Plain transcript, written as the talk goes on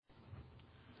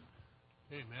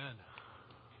Amen.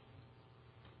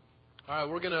 All right,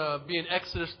 we're going to be in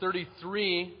Exodus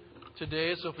 33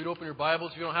 today. So if you'd open your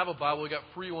Bibles, if you don't have a Bible, we got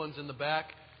free ones in the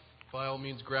back. By all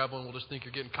means, grab one. We'll just think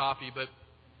you're getting coffee. But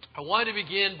I wanted to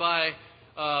begin by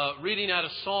reading out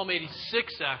of Psalm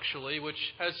 86, actually, which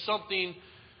has something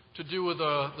to do with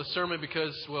the sermon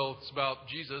because, well, it's about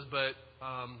Jesus. But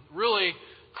really,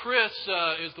 Chris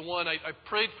is the one. I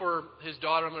prayed for his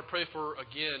daughter. I'm going to pray for her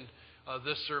again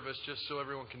this service, just so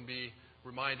everyone can be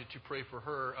reminded to pray for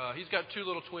her. He's got two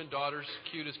little twin daughters,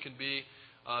 cute as can be.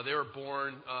 They were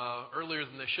born earlier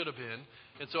than they should have been.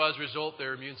 And so as a result,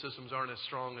 their immune systems aren't as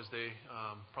strong as they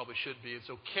probably should be. And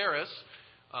so Karis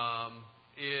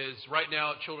is right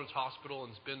now at Children's Hospital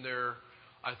and has been there,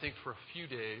 I think, for a few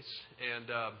days. And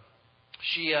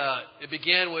it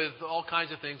began with all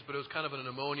kinds of things, but it was kind of an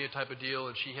pneumonia type of deal.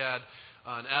 And she had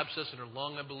an abscess in her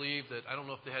lung, I believe, that I don't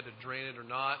know if they had to drain it or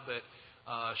not, but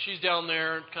she's down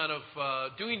there kind of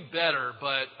doing better,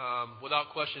 but without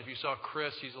question, if you saw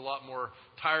Chris, he's a lot more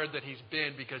tired than he's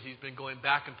been because he's been going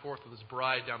back and forth with his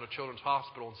bride down to Children's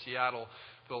Hospital in Seattle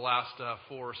for the last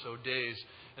 4 or so days.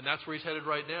 And that's where he's headed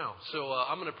right now. So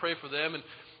I'm going to pray for them. And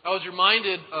I was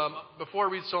reminded, before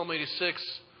I read Psalm 86,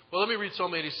 well, let me read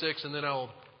Psalm 86 and then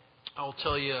I'll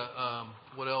tell you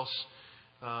what else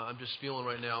I'm just feeling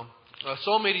right now.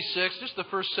 Psalm 86, just the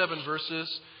first 7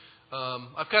 verses.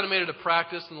 I've kind of made it a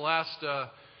practice in the last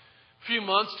few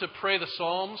months to pray the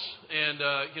Psalms. And,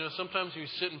 sometimes when you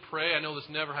sit and pray, I know this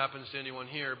never happens to anyone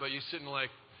here, but you sit and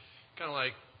kind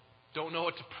of don't know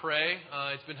what to pray.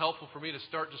 It's been helpful for me to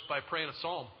start just by praying a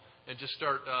Psalm and just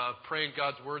start praying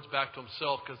God's words back to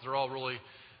Himself because they're all really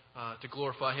to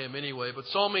glorify Him anyway. But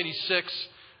Psalm 86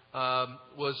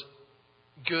 was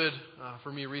good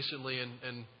for me recently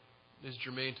and is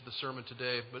germane to the sermon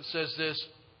today. But it says this: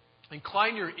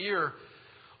 "Incline your ear,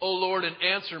 O Lord, and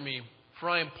answer me, for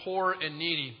I am poor and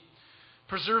needy.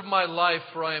 Preserve my life,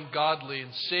 for I am godly,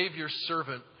 and save your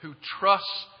servant who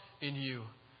trusts in you.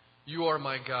 You are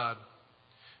my God.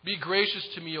 Be gracious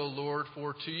to me, O Lord,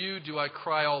 for to you do I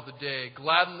cry all the day.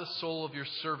 Gladden the soul of your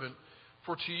servant,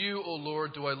 for to you, O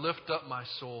Lord, do I lift up my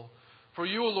soul. For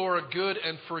you, O Lord, are good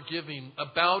and forgiving,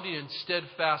 abounding in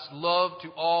steadfast love to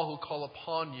all who call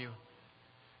upon you.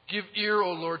 Give ear,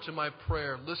 O Lord, to my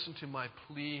prayer. Listen to my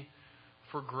plea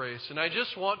for grace." And I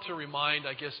just want to remind,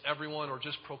 everyone, or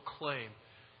just proclaim,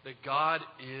 that God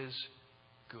is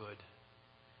good.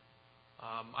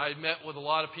 I met with a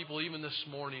lot of people even this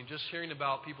morning, just hearing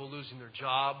about people losing their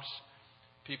jobs.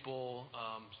 People,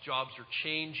 jobs are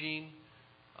changing.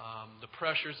 The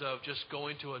pressures of just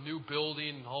going to a new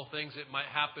building and all things that might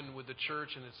happen with the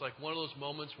church. And it's like one of those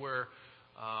moments where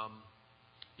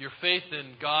your faith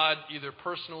in God, either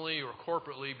personally or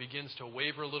corporately, begins to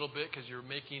waver a little bit because you're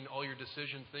making all your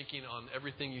decisions thinking on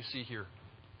everything you see here,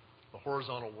 the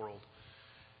horizontal world.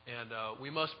 And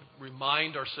we must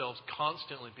remind ourselves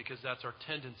constantly, because that's our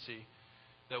tendency,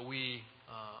 that we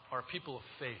are people of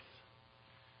faith,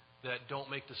 that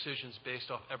don't make decisions based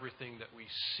off everything that we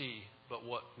see, but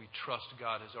what we trust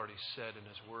God has already said in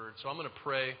His Word. So I'm going to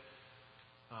pray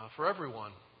for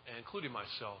everyone, including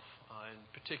myself,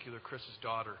 in particular Chris's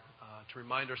daughter, to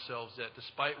remind ourselves that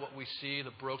despite what we see,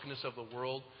 the brokenness of the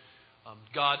world,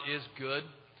 God is good.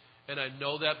 And I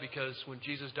know that because when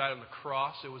Jesus died on the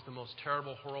cross, it was the most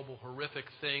terrible, horrible, horrific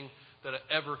thing that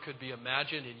ever could be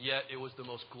imagined, and yet it was the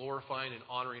most glorifying and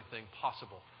honoring thing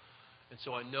possible. And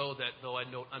so I know that though I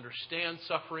don't understand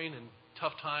suffering and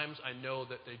tough times, I know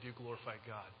that they do glorify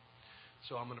God.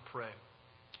 So I'm going to pray.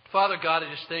 Father God,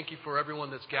 I just thank you for everyone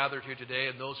that's gathered here today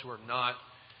and those who are not.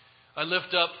 I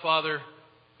lift up, Father,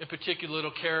 in particular,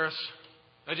 little Karis.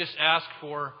 I just ask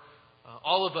for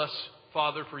all of us,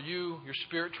 Father, for you, your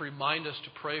Spirit, to remind us to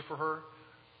pray for her,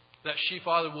 that she,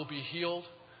 Father, will be healed,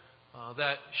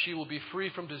 that she will be free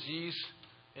from disease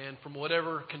and from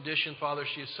whatever condition, Father,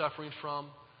 she is suffering from.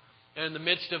 And in the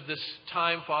midst of this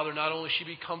time, Father, not only she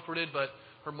be comforted, but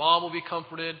her mom will be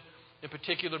comforted, in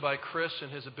particular by Chris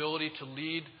and his ability to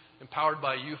lead, empowered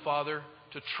by you, Father,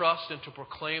 to trust and to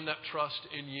proclaim that trust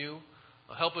in you.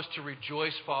 Help us to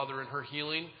rejoice, Father, in her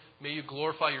healing. May you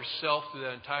glorify yourself through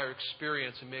that entire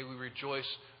experience, and may we rejoice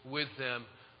with them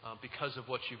because of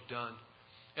what you've done.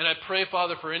 And I pray,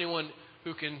 Father, for anyone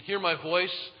who can hear my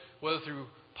voice, whether through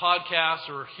podcasts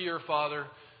or here, Father,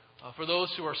 for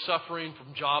those who are suffering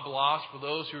from job loss, for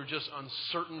those who are just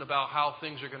uncertain about how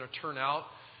things are going to turn out,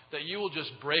 that you will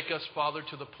just break us, Father,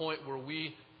 to the point where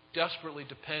we desperately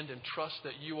depend and trust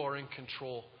that you are in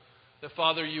control. That,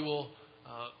 Father, you will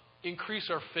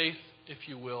increase our faith, if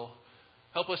you will.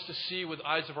 Help us to see with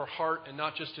eyes of our heart and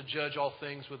not just to judge all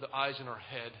things with the eyes in our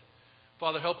head.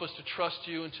 Father, help us to trust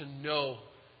you and to know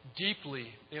deeply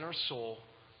in our soul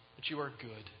that you are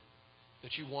good,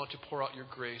 that you want to pour out your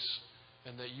grace,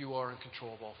 and that you are in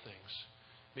control of all things.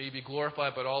 May you be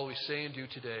glorified by all we say and do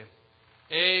today.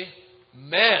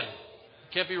 Amen.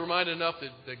 Can't be reminded enough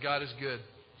that God is good.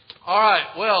 All right,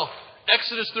 well,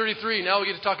 Exodus 33. Now we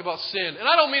get to talk about sin. And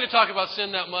I don't mean to talk about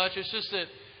sin that much. It's just that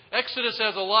Exodus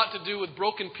has a lot to do with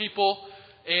broken people.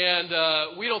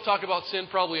 And we don't talk about sin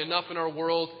probably enough in our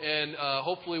world. And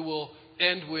hopefully we'll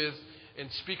end with and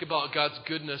speak about God's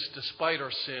goodness despite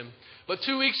our sin. But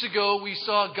 2 weeks ago, we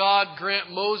saw God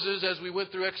grant Moses, as we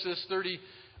went through Exodus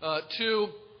 32,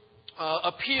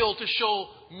 appeal to show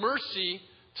mercy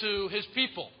to his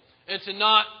people and to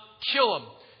not kill them,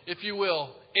 if you will.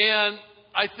 And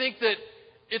I think that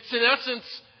it's in essence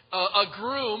a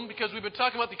groom, because we've been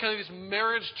talking about these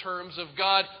marriage terms of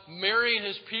God marrying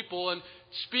his people and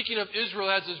speaking of Israel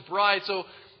as his bride. So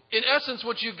in essence,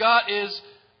 what you got is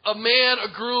a man,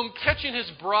 a groom, catching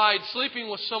his bride, sleeping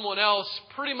with someone else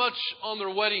pretty much on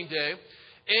their wedding day.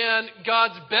 And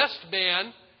God's best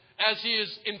man, as he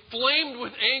is inflamed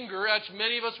with anger, as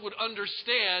many of us would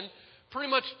understand, pretty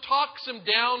much talks him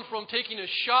down from taking a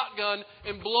shotgun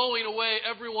and blowing away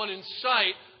everyone in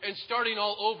sight and starting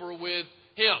all over with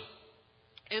him.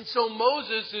 And so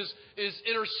Moses is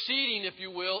interceding, if you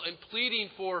will, and pleading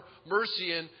for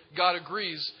mercy, and God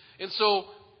agrees. And so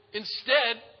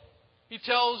instead, he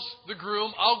tells the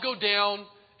groom, I'll go down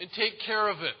and take care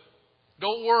of it.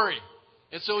 Don't worry.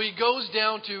 And so he goes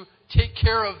down to take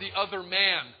care of the other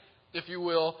man, if you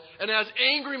will. And as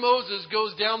angry Moses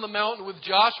goes down the mountain with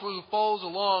Joshua who follows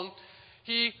along,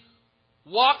 he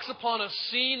walks upon a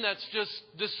scene that's just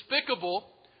despicable,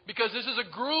 because this is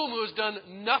a groom who has done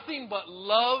nothing but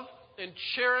love and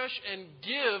cherish and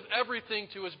give everything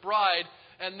to his bride,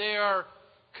 and they are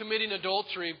committing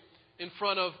adultery in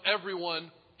front of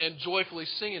everyone and joyfully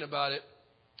singing about it.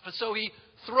 And so he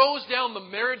throws down the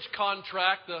marriage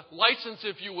contract, the license,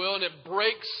 if you will, and it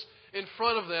breaks in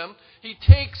front of them. He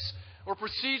takes or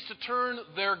proceeds to turn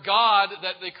their God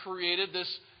that they created,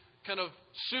 this kind of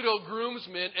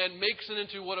pseudo-groomsman, and makes it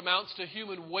into what amounts to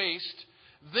human waste.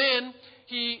 Then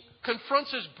he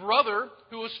confronts his brother,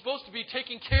 who was supposed to be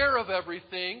taking care of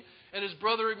everything, and his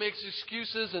brother makes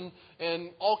excuses and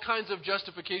all kinds of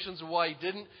justifications of why he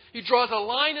didn't. He draws a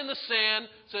line in the sand,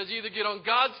 says either get on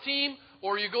God's team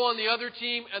or you go on the other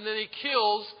team, and then he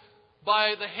kills,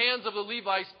 by the hands of the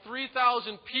Levites,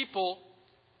 3,000 people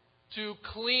to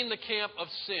clean the camp of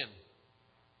sin.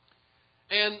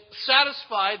 And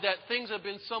satisfied that things have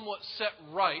been somewhat set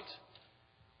right,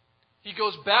 he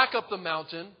goes back up the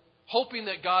mountain, hoping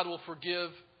that God will forgive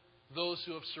those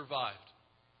who have survived,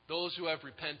 those who have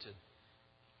repented.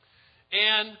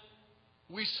 And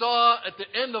we saw at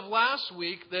the end of last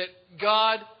week that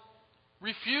God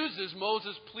refuses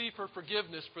Moses' plea for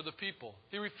forgiveness for the people.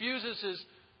 He refuses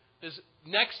his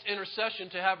next intercession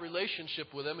to have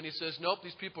relationship with him. And he says, nope,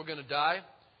 these people are going to die.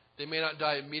 They may not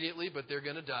die immediately, but they're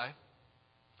going to die.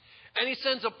 And he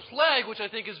sends a plague, which I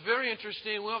think is very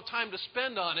interesting. We don't have time to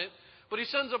spend on it. But he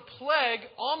sends a plague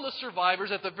on the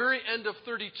survivors at the very end of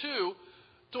 32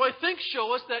 to, I think,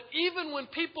 show us that even when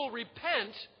people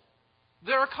repent,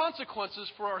 there are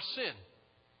consequences for our sin.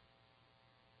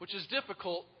 Which is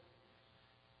difficult,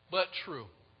 but true.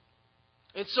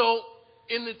 And so,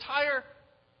 in the entire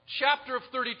chapter of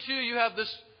 32, you have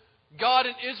this God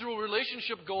and Israel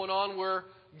relationship going on where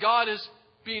God is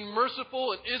being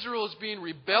merciful and Israel is being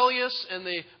rebellious, and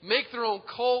they make their own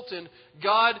cult, and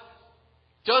God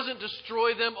doesn't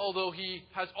destroy them, although He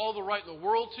has all the right in the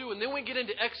world to. And then we get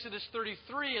into Exodus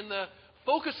 33, and the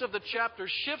focus of the chapter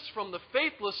shifts from the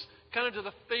faithless kind of to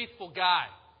the faithful guy,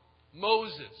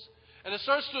 Moses. And it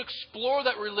starts to explore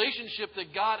that relationship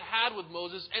that God had with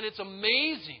Moses, and it's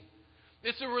amazing.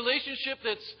 It's a relationship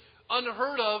that's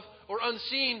unheard of or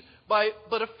unseen by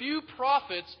but a few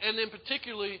prophets, and then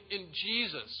particularly in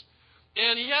Jesus.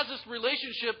 And He has this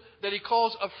relationship that He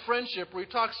calls a friendship, where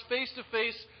He talks face to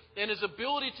face, and His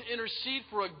ability to intercede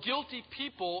for a guilty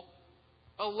people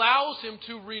allows Him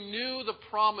to renew the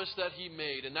promise that He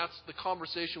made. And that's the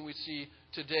conversation we see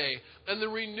today. And the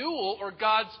renewal, or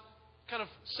God's kind of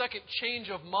second change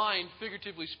of mind,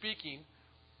 figuratively speaking,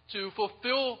 to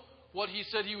fulfill what He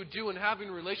said He would do in having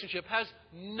a relationship, has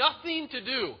nothing to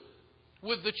do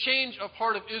with the change of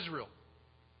heart of Israel.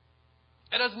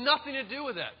 It has nothing to do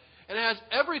with that. And it has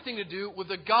everything to do with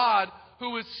a God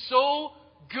who is so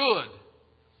good.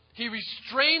 He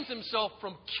restrains Himself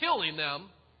from killing them,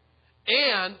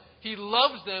 and He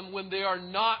loves them when they are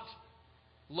not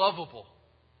lovable,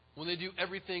 when they do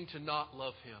everything to not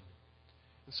love Him.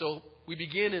 And so we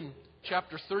begin in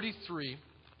chapter 33,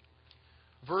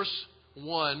 verse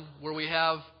 1, where we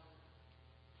have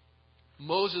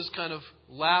Moses' kind of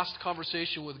last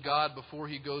conversation with God before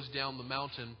he goes down the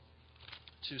mountain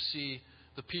to see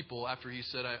the people after he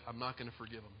said, I'm not going to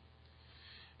forgive them.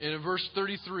 And in verse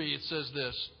 33, it says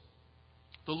this: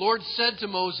 "The Lord said to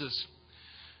Moses,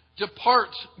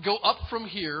 'Depart, go up from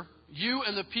here, you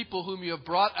and the people whom you have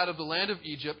brought out of the land of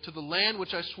Egypt, to the land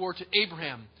which I swore to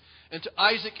Abraham and to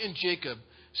Isaac and Jacob,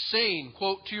 saying,'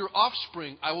 quote, 'to your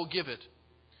offspring I will give it.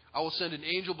 I will send an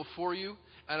angel before you,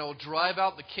 and I will drive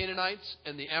out the Canaanites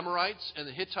and the Amorites and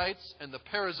the Hittites and the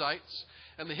Perizzites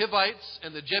and the Hivites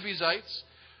and the Jebusites.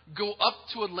 Go up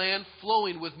to a land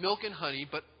flowing with milk and honey,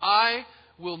 but I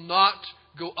will not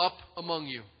go up among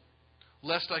you,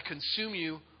 lest I consume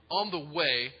you on the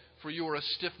way, for you are a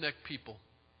stiff-necked people.'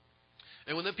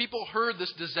 And when the people heard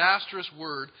this disastrous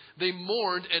word, they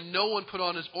mourned, and no one put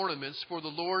on his ornaments, for the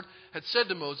Lord had said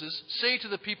to Moses, 'Say to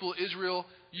the people of Israel,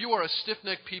 you are a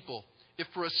stiff-necked people. If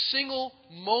for a single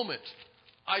moment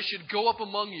I should go up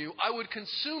among you, I would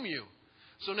consume you.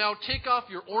 So now take off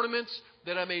your ornaments,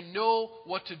 that I may know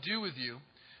what to do with you.'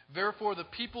 Therefore the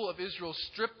people of Israel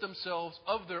stripped themselves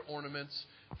of their ornaments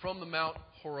from the Mount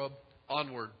Horeb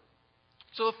onward."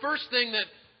 So the first thing that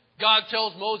God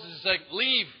tells Moses is like,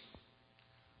 leave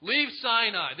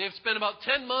Sinai. They've spent about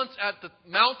 10 months at the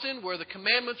mountain where the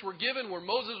commandments were given, where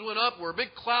Moses went up, where a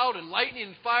big cloud and lightning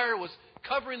and fire was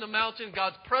covering the mountain.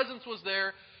 God's presence was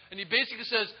there. And he basically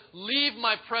says, leave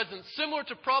my presence, similar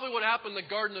to probably what happened in the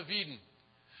Garden of Eden,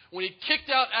 when he kicked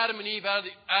out Adam and Eve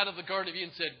out of the Garden of Eden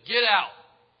and said, get out.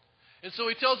 And so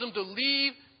he tells them to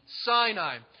leave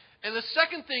Sinai. And the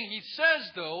second thing he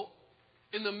says, though,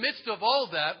 in the midst of all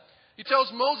of that, he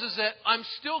tells Moses that I'm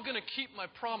still going to keep my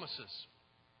promises.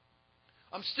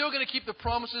 I'm still going to keep the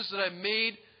promises that I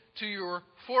made to your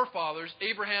forefathers,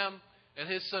 Abraham and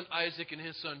his son Isaac and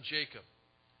his son Jacob.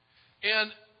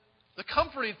 And the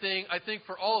comforting thing, I think,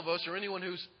 for all of us, or anyone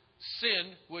who's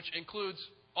sinned, which includes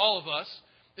all of us,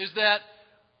 is that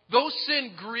though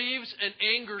sin grieves and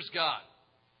angers God,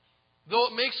 though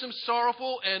it makes him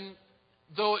sorrowful, and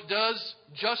though it does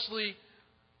justly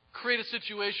create a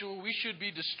situation where we should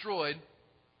be destroyed,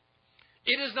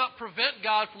 it does not prevent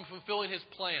God from fulfilling his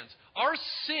plans. Our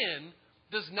sin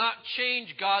does not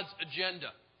change God's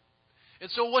agenda.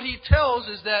 And so what he tells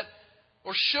is that,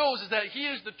 or shows, is that he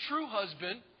is the true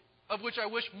husband, of which I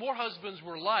wish more husbands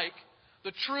were like,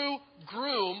 the true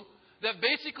groom that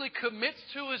basically commits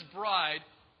to his bride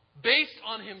based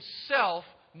on himself,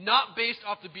 not based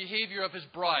off the behavior of his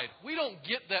bride. We don't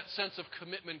get that sense of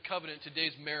commitment covenant in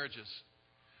today's marriages.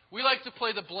 We like to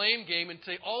play the blame game and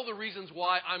say all the reasons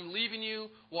why I'm leaving you,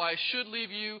 why I should leave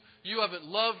you, you haven't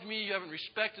loved me, you haven't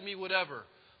respected me, whatever.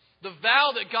 The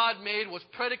vow that God made was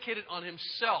predicated on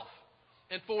himself.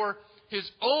 And for his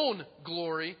own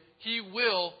glory, he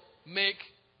will make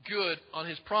good on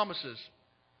his promises.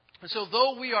 And so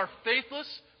though we are faithless,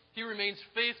 he remains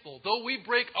faithful. Though we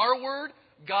break our word,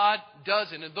 God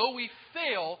doesn't. And though we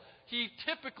fail, he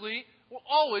typically,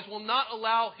 always will not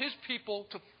allow his people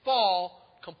to fall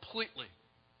completely.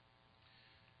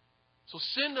 So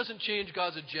sin doesn't change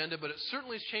God's agenda, but it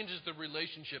certainly changes the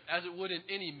relationship, as it would in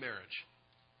any marriage.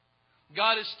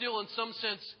 God is still, in some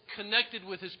sense, connected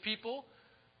with his people,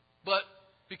 but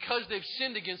because they've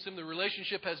sinned against him, the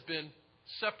relationship has been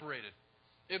separated.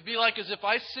 It would be like as if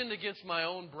I sinned against my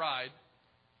own bride.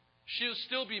 She'll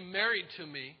still be married to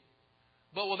me,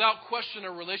 but without question,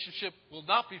 our relationship will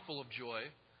not be full of joy,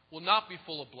 will not be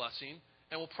full of blessing,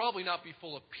 and will probably not be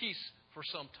full of peace for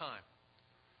some time.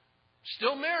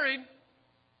 Still married,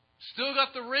 still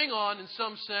got the ring on in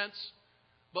some sense,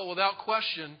 but without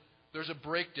question, there's a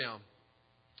breakdown.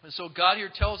 And so God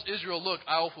here tells Israel, look,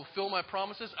 I will fulfill my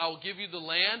promises. I will give you the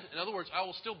land. In other words, I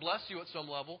will still bless you at some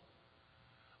level.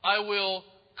 I will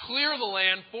clear the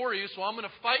land for you, so I'm going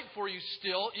to fight for you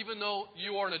still, even though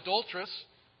you are an adulteress.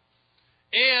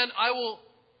 And I will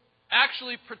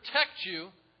actually protect you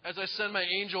as I send my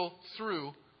angel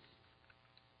through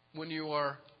when you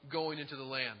are going into the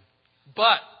land.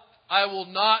 But I will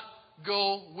not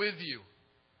go with you.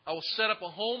 I will set up a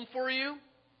home for you.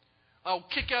 I'll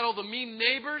kick out all the mean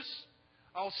neighbors.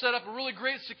 I'll set up a really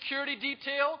great security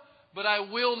detail, but I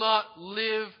will not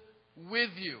live with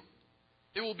you.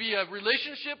 It will be a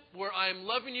relationship where I am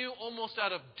loving you almost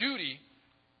out of duty,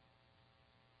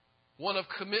 one of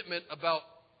commitment about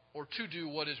or to do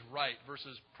what is right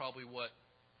versus probably what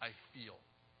I feel.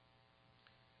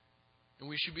 And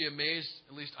we should be amazed,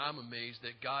 at least I'm amazed,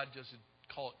 that God doesn't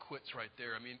call it quits right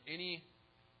there. I mean, any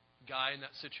guy in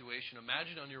that situation,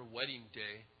 imagine on your wedding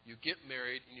day, you get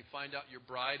married and you find out your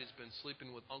bride has been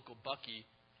sleeping with Uncle Bucky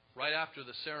right after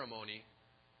the ceremony,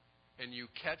 and you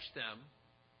catch them.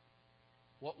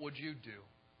 What would you do?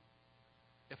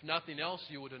 If nothing else,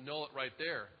 you would annul it right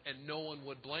there, and no one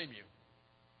would blame you.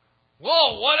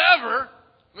 Whoa, whatever.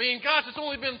 I mean, gosh, it's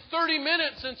only been 30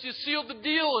 minutes since you sealed the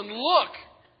deal, and look,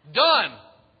 done.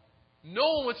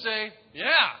 No one would say, yeah,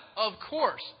 of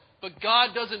course. But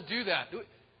God doesn't do that.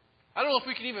 I don't know if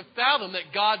we can even fathom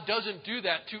that God doesn't do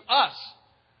that to us.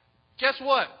 Guess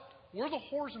what? We're the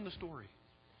whores in the story.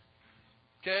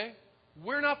 Okay?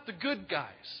 We're not the good guys.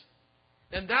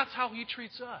 And that's how He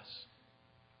treats us.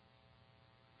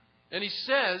 And He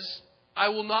says, I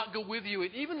will not go with you.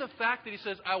 And even the fact that He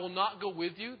says, I will not go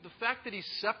with you, the fact that He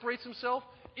separates Himself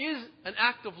is an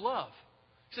act of love.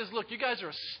 He says, look, you guys are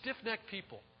a stiff-necked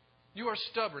people. You are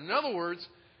stubborn. In other words,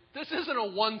 this isn't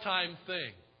a one-time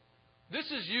thing. This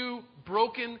is you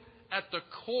broken at the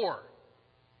core.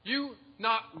 You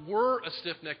not were a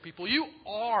stiff-necked people. You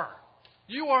are.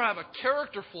 You have a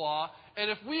character flaw.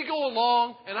 And if we go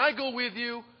along and I go with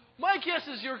you, my guess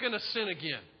is you're going to sin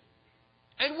again.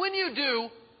 And when you do,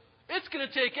 it's going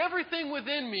to take everything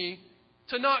within me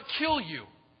to not kill you.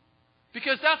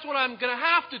 Because that's what I'm going to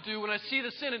have to do when I see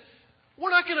the sin. And we're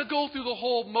not going to go through the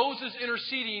whole Moses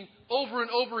interceding over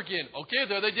and over again. Okay,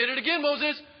 there they did it again,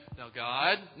 Moses. Now,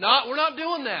 God, we're not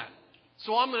doing that.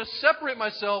 So I'm going to separate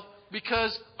myself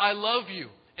because I love you.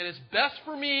 And it's best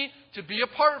for me to be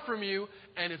apart from you.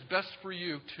 And it's best for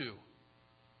you, too.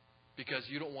 Because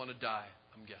you don't want to die,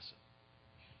 I'm guessing.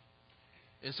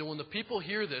 And so when the people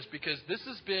hear this, because this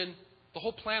has been the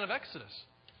whole plan of Exodus.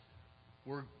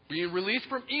 We're being released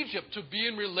from Egypt to be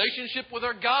in relationship with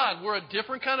our God. We're a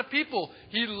different kind of people.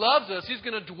 He loves us. He's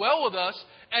going to dwell with us.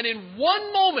 And in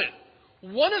one moment,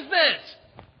 one event,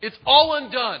 it's all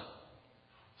undone.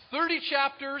 30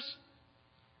 chapters,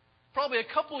 probably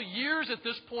a couple years at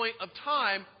this point of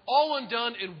time, all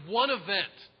undone in one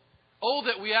event. Oh,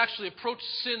 that we actually approach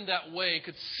sin that way,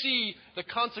 could see the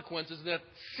consequences, that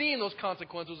seeing those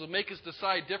consequences would make us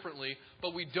decide differently,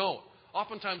 but we don't.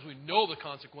 Oftentimes we know the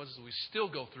consequences and we still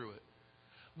go through it.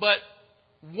 But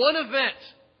one event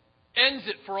ends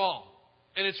it for all.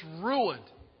 And it's ruined.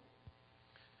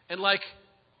 And like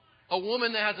a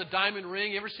woman that has a diamond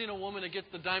ring. You ever seen a woman that gets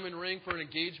the diamond ring for an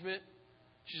engagement?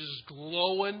 She's just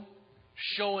glowing,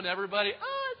 showing everybody,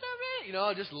 oh, it's so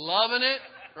great. Just loving it.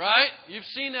 Right? You've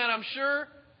seen that, I'm sure.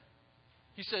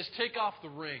 He says, take off the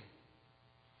ring.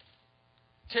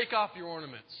 Take off your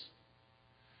ornaments.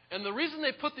 And the reason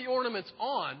they put the ornaments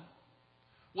on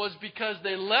was because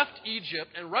they left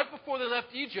Egypt. And right before they left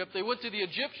Egypt, they went to the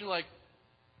Egyptian like,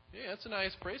 yeah, that's a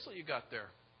nice bracelet you got there.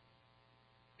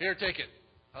 Here, take it.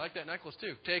 I like that necklace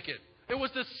too. Take it. It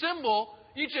was the symbol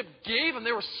Egypt gave them.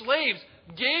 They were slaves.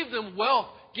 Gave them wealth.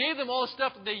 Gave them all the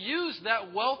stuff. They used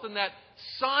that wealth and that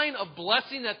sign of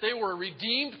blessing that they were a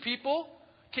redeemed people.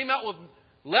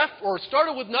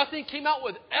 Started with nothing, came out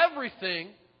with everything.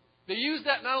 They used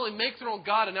that not only make their own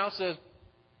God, and now says,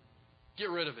 get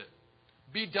rid of it.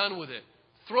 Be done with it.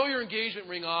 Throw your engagement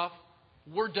ring off.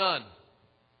 We're done.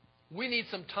 We need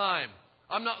some time.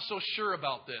 I'm not so sure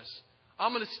about this.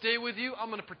 I'm going to stay with you. I'm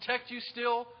going to protect you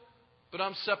still, but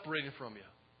I'm separated from you.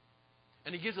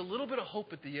 And He gives a little bit of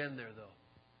hope at the end there, though.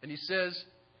 And He says,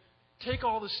 take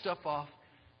all this stuff off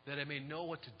that I may know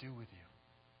what to do with you.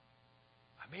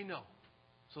 I may know.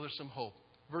 So there's some hope.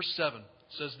 Verse 7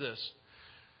 says this.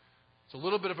 It's a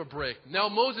little bit of a break. Now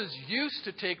Moses used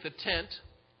to take the tent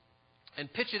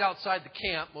and pitch it outside the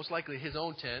camp, most likely his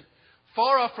own tent,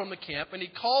 far off from the camp, and he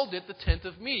called it the tent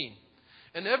of meeting.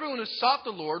 And everyone who sought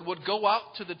the Lord would go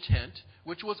out to the tent,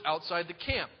 which was outside the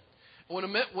camp.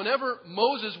 Whenever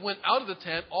Moses went out of the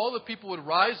tent, all the people would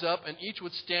rise up, and each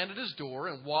would stand at his door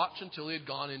and watch until he had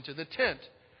gone into the tent.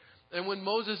 And when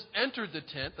Moses entered the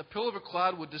tent, the pillar of a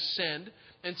cloud would descend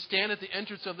and stand at the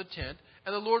entrance of the tent,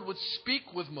 and the Lord would speak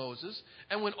with Moses.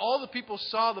 And when all the people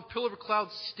saw the pillar of a cloud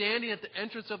standing at the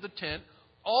entrance of the tent,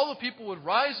 all the people would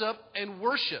rise up and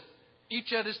worship,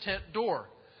 each at his tent door.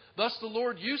 Thus the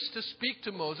Lord used to speak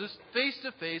to Moses face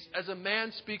to face as a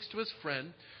man speaks to his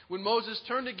friend. When Moses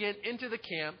turned again into the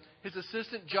camp, his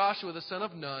assistant Joshua, the son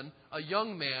of Nun, a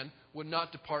young man, would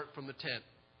not depart from the tent.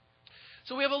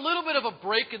 So we have a little bit of a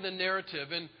break in the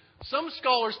narrative. And some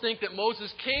scholars think that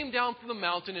Moses came down from the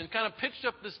mountain and kind of pitched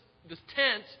up this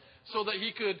tent so that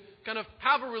he could kind of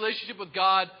have a relationship with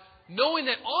God, knowing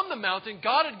that on the mountain,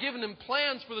 God had given him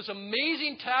plans for this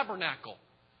amazing tabernacle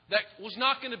that was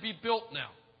not going to be built now.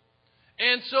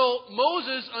 And so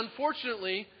Moses,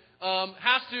 unfortunately,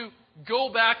 has to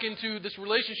go back into this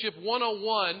relationship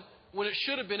 101 when it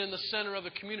should have been in the center of the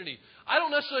community. I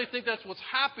don't necessarily think that's what's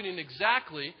happening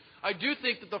exactly. I do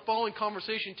think that the following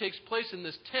conversation takes place in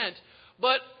this tent.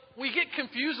 But we get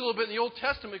confused a little bit in the Old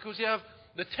Testament because you have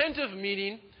the tent of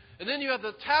meeting, And then you have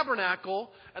the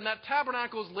tabernacle, and that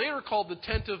tabernacle is later called the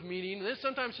tent of meeting, and then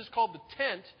sometimes just called the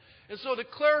tent. And so to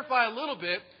clarify a little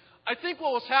bit, I think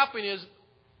what was happening is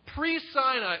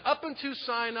pre-Sinai, up into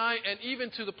Sinai, and even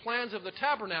to the plans of the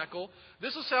tabernacle,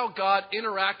 this is how God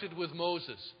interacted with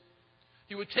Moses.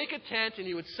 He would take a tent and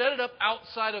he would set it up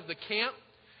outside of the camp.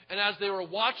 And as they were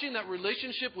watching that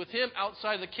relationship with him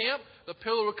outside the camp, the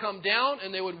pillar would come down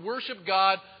and they would worship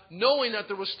God, knowing that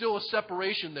there was still a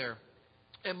separation there.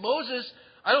 And Moses,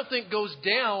 I don't think, goes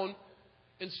down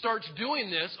and starts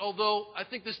doing this, although I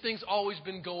think this thing's always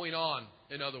been going on,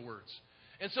 in other words.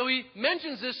 And so he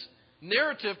mentions this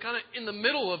narrative kind of in the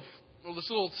middle of, or this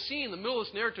little scene in the middle of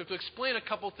this narrative to explain a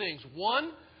couple things. One,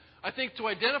 I think to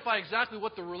identify exactly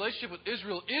what the relationship with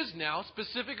Israel is now,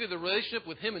 specifically the relationship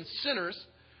with him and sinners,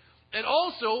 and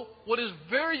also what his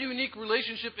very unique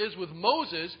relationship is with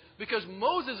Moses, because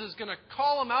Moses is going to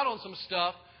call him out on some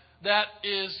stuff that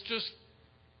is just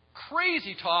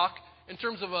crazy talk in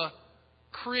terms of a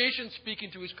creation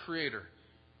speaking to his creator.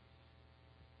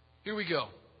 Here we go.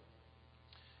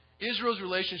 Israel's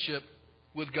relationship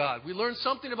with God. We learn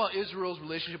something about Israel's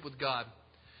relationship with God.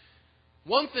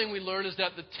 One thing we learn is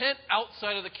that the tent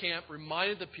outside of the camp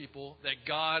reminded the people that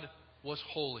God was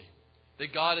holy.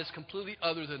 That God is completely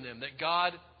other than them. That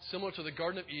God, similar to the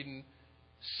Garden of Eden,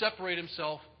 separated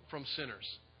himself from sinners.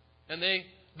 And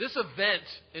this event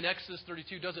in Exodus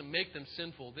 32 doesn't make them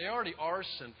sinful. They already are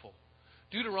sinful.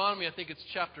 Deuteronomy, I think it's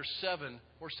chapter 7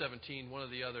 or 17, one or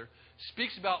the other,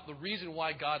 speaks about the reason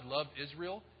why God loved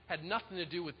Israel. Had nothing to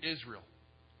do with Israel.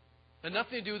 Had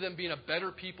nothing to do with them being a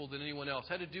better people than anyone else.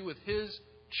 Had to do with His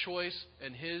choice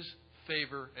and His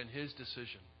favor and His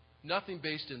decision. Nothing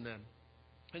based in them.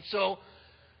 And so,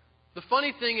 the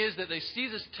funny thing is that they see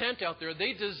this tent out there.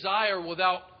 They desire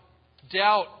without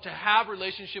doubt to have a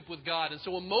relationship with God. And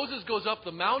so when Moses goes up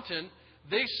the mountain,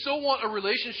 they so want a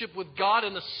relationship with God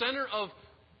in the center of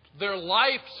their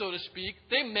life, so to speak,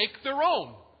 they make their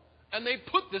own. And they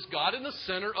put this God in the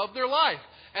center of their life.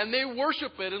 And they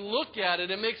worship it and look at it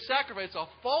and make sacrifice. It's a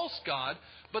false God,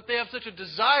 but they have such a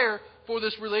desire for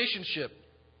this relationship.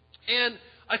 And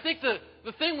I think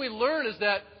the thing we learn is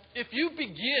that if you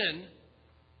begin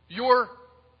your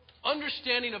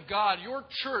understanding of God, your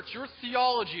church, your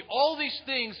theology, all these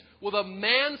things with a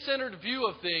man-centered view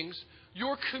of things,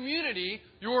 your community,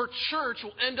 your church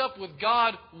will end up with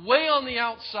God way on the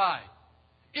outside.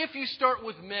 If you start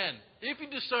with men, if you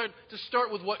decide to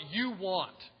start with what you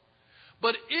want.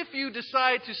 But if you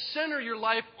decide to center your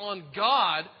life on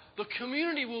God, the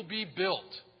community will be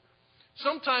built.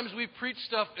 Sometimes we preach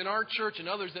stuff in our church and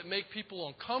others that make people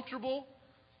uncomfortable.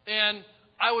 And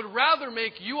I would rather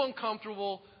make you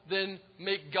uncomfortable than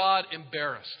make God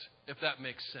embarrassed, if that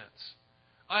makes sense.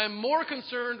 I am more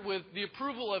concerned with the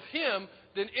approval of Him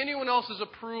than anyone else's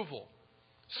approval.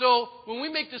 So when we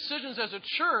make decisions as a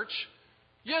church,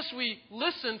 yes, we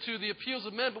listen to the appeals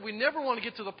of men, but we never want to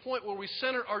get to the point where we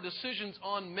center our decisions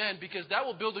on men, because that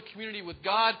will build a community with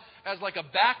God as like a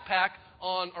backpack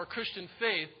on our Christian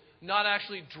faith, not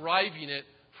actually driving it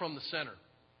from the center.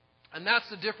 And that's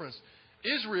the difference.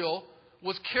 Israel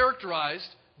was characterized,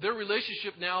 their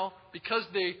relationship now, because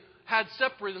they had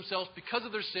separated themselves because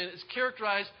of their sin, is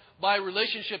characterized by a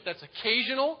relationship that's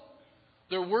occasional.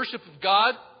 Their worship of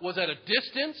God was at a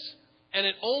distance, and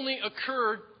it only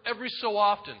occurred every so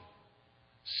often.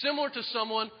 Similar to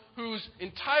someone whose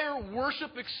entire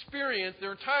worship experience,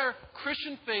 their entire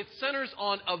Christian faith centers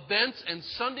on events and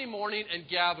Sunday morning and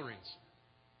gatherings.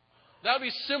 That would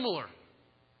be similar.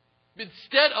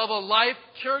 Instead of a life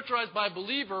characterized by a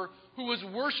believer who was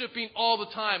worshiping all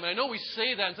the time. And I know we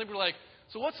say that, and some people are like,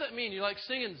 so what's that mean? You're like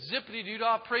singing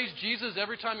zippity-doo-dah, praise Jesus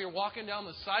every time you're walking down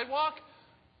the sidewalk?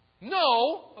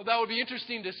 No, that would be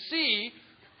interesting to see.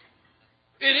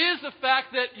 It is the fact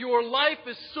that your life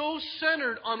is so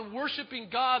centered on worshiping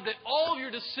God that all of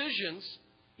your decisions,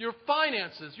 your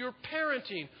finances, your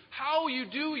parenting, how you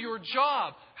do your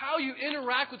job, how you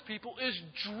interact with people is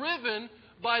driven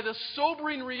by the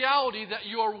sobering reality that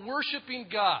you are worshiping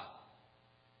God.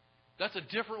 That's a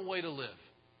different way to live.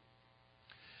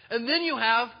 And then you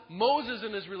have Moses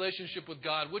and his relationship with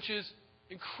God, which is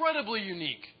incredibly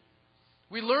unique.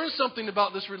 We learn something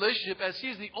about this relationship as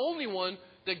he's the only one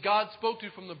that God spoke to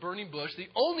from the burning bush, the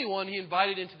only one He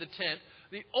invited into the tent,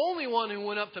 the only one who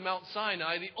went up to Mount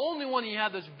Sinai, the only one He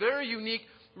had this very unique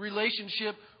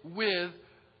relationship with,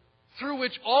 through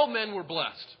which all men were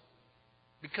blessed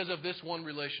because of this one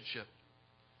relationship.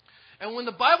 And when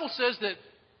the Bible says that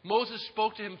Moses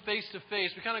spoke to him face to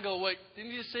face, we kind of go, wait,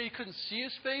 didn't He just say He couldn't see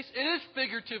his face? It is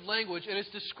figurative language, and it's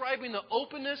describing the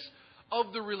openness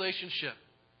of the relationship.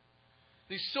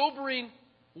 The sobering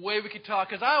way we could talk.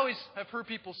 Because I always have heard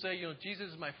people say,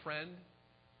 Jesus is my friend.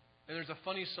 And there's a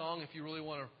funny song, if you really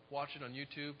want to watch it on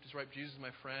YouTube, just write Jesus is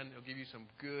my friend. It'll give you some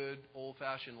good,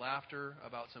 old-fashioned laughter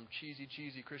about some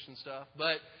cheesy Christian stuff.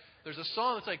 But there's a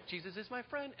song that's like, Jesus is my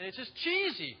friend. And it's just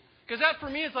cheesy. Because that, for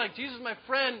me, is like, Jesus is my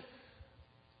friend.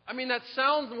 I mean, that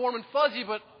sounds warm and fuzzy,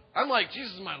 but I'm like,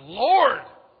 Jesus is my Lord.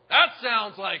 That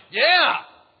sounds like, yeah.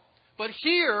 But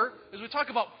here, as we talk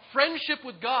about friendship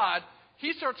with God,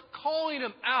 he starts calling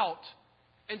him out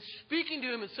and speaking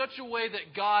to him in such a way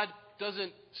that God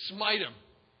doesn't smite him.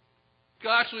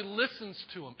 God actually listens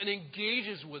to him and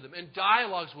engages with him and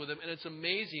dialogues with him. And it's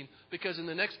amazing because in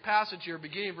the next passage here,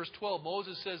 beginning in verse 12,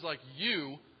 Moses says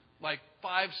you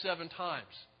 5-7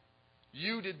 times.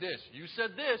 You did this. You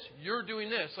said this. You're doing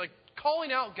this. Like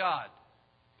calling out God.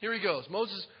 Here he goes.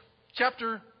 Moses,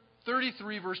 chapter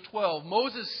 33, verse 12.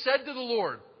 Moses said to the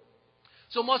Lord.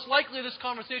 So most likely this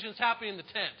conversation is happening in the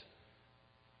tent.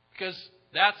 Because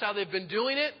that's how they've been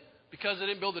doing it. Because they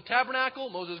didn't build the tabernacle,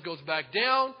 Moses goes back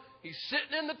down. He's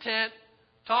sitting in the tent,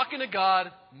 talking to God.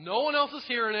 No one else is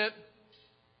hearing it.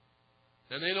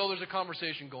 And they know there's a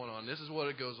conversation going on. This is what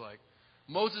it goes like.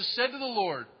 Moses said to the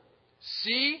Lord,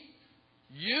 see,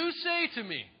 you say to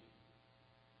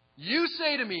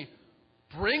me,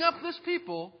 bring up this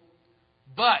people,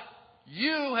 but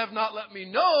you have not let me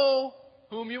know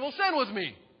whom you will send with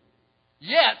me.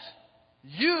 Yet,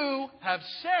 you have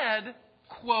said,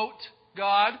 quote,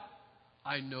 God,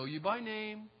 I know you by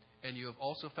name, and you have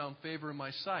also found favor in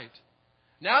my sight.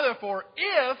 Now, therefore,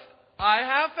 if I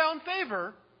have found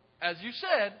favor, as you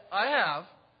said, I have,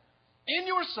 in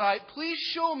your sight, please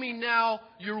show me now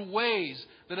your ways,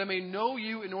 that I may know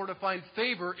you in order to find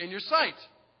favor in your sight.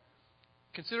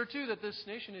 Consider, too, that this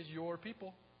nation is your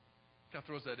people. Kind of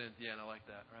throws that in at the end. I like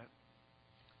that, right?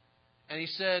 And he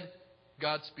said,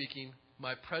 God speaking,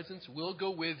 my presence will go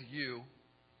with you,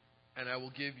 and I will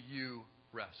give you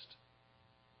rest.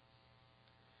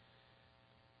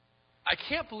 I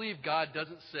can't believe God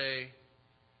doesn't say,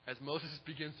 as Moses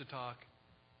begins to talk,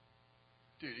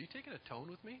 dude, are you taking a tone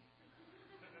with me?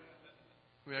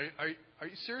 I mean, are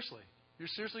you seriously? You're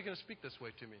seriously going to speak this way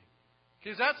to me?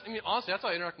 Because honestly, that's how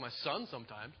I interact with my son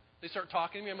sometimes. They start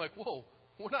talking to me. I'm like, whoa,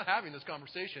 we're not having this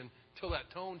conversation until that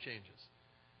tone changes.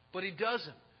 But he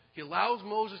doesn't. He allows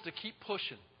Moses to keep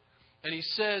pushing. And he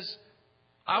says,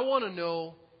 I want to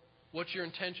know what your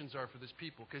intentions are for this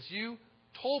people. Because you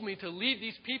told me to lead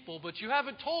these people, but you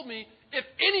haven't told me if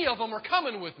any of them are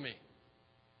coming with me.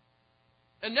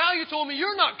 And now you told me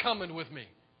you're not coming with me.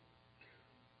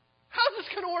 How's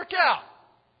this going to work out?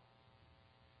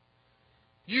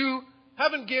 You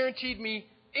haven't guaranteed me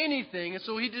anything. And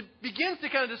so he begins to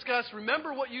kind of discuss,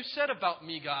 remember what you said about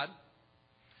me, God.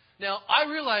 Now, I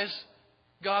realize,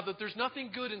 God, that there's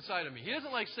nothing good inside of me. He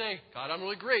doesn't say, God, I'm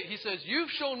really great. He says, you've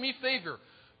shown me favor.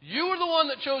 You were the one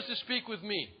that chose to speak with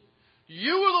me.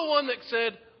 You were the one that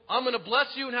said, I'm going to bless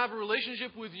you and have a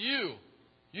relationship with you.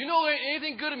 You know there ain't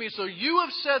anything good in me, so you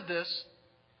have said this.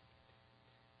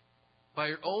 By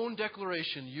your own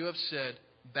declaration, you have said,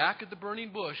 back at the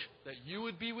burning bush, that you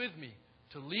would be with me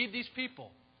to lead these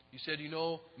people. You said you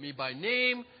know me by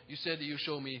name. You said that you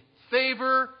show me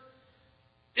favor.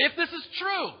 If this is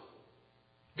true,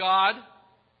 God,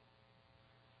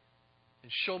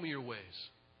 then show me your ways.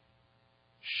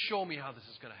 Show me how this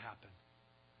is going to happen.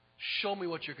 Show me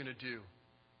what you're going to do.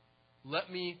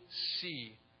 Let me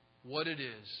see what it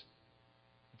is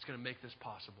that's going to make this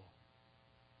possible.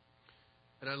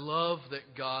 And I love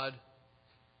that God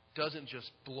doesn't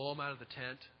just blow them out of the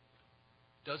tent,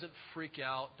 doesn't freak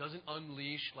out, doesn't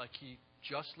unleash like he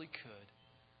justly could,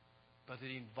 but that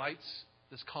he invites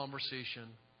this conversation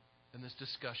and this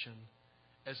discussion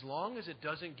as long as it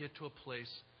doesn't get to a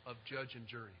place of judge and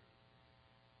jury.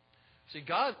 See,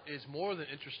 God is more than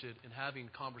interested in having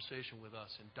conversation with us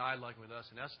and dialogue with us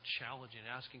and us challenging,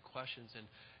 asking questions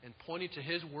and pointing to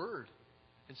His Word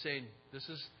and saying, this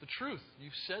is the truth.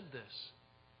 You've said this.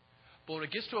 But when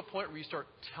it gets to a point where you start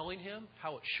telling Him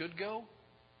how it should go,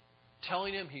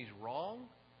 telling Him He's wrong,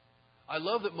 I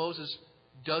love that Moses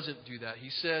doesn't do that. He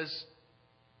says,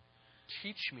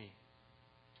 teach me.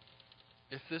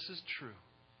 If this is true,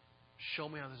 show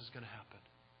me how this is going to happen.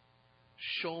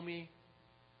 Show me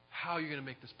how you're going to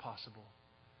make this possible.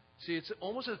 See, it's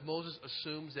almost as Moses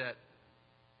assumes that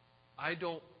I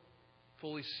don't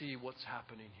fully see what's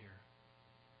happening here.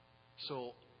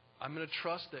 So I'm going to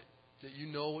trust that you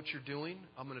know what you're doing.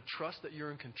 I'm going to trust that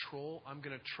you're in control. I'm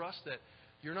going to trust that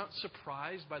you're not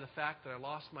surprised by the fact that I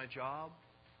lost my job.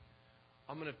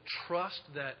 I'm going to trust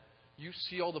that you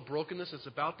see all the brokenness that's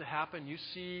about to happen. You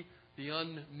see the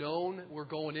unknown we're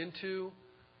going into.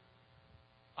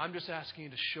 I'm just asking you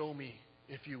to show me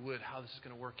if you would, how this is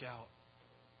going to work out.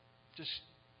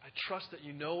 I trust that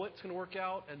you know it's going to work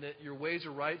out and that your ways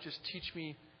are right. Just teach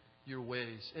me your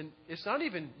ways. And it's not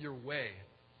even your way.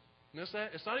 You notice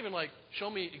that? It's not even like, show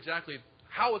me exactly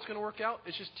how it's going to work out.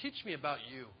 It's just teach me about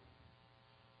you.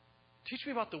 Teach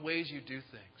me about the ways you do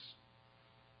things.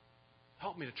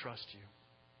 Help me to trust you.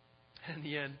 And in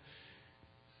the end,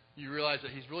 you realize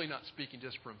that he's really not speaking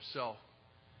just for himself.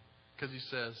 Because he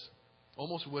says,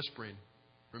 almost whispering,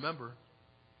 remember,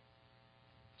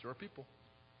 these are our people.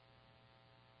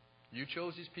 You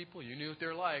chose these people. You knew what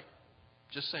they're like.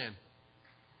 Just saying.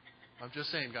 I'm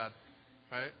just saying, God.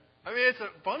 Right? I mean, it's a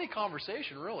funny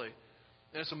conversation, really.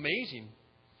 And it's amazing.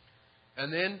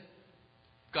 And then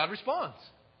God responds.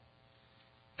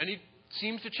 And he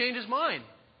seems to change his mind.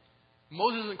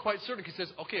 Moses isn't quite certain. He says,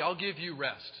 okay, I'll give you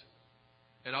rest.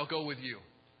 And I'll go with you.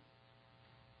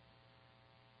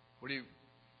 What do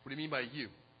you mean by you?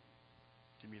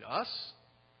 Do you mean us?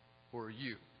 Or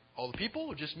you? All the people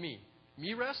or just me?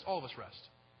 Me rest? All of us rest.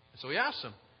 And so he asks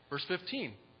him, verse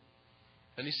 15.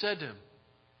 And he said to him,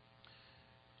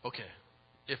 okay,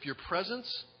 if your presence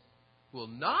will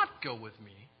not go with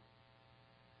me,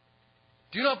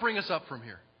 do not bring us up from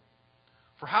here.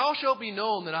 For how shall it be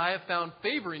known that I have found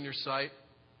favor in your sight,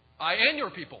 I and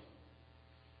your people?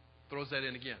 Throws that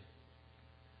in again.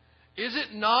 Is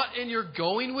it not in your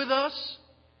going with us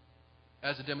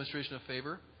as a demonstration of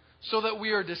favor, so that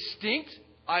we are distinct,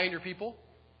 I and your people?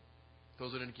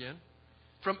 Throws it in again.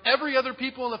 From every other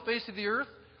people on the face of the earth?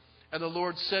 And the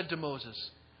Lord said to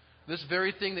Moses, this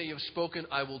very thing that you have spoken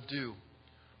I will do,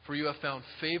 for you have found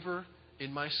favor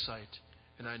in my sight,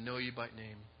 and I know you by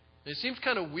name. And it seems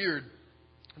kind of weird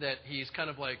that he's kind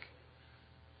of like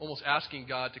almost asking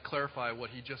God to clarify what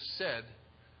he just said,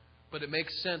 but it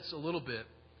makes sense a little bit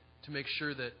to make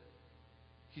sure that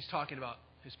he's talking about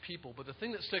his people. But the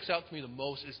thing that sticks out to me the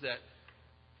most is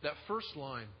that first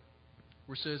line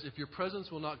where it says, if your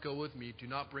presence will not go with me, do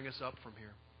not bring us up from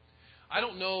here. I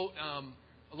don't know,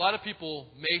 a lot of people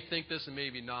may think this and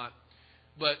maybe not,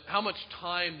 but how much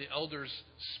time the elders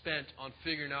spent on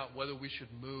figuring out whether we should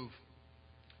move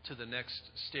to the next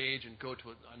stage and go to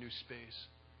a new space.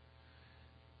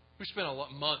 We spent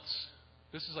months.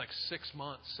 This is like 6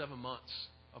 months, 7 months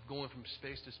of going from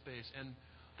space to space. And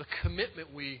the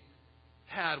commitment we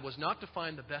had was not to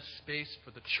find the best space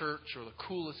for the church or the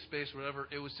coolest space or whatever.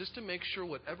 It was just to make sure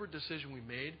whatever decision we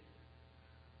made,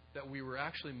 that we were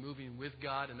actually moving with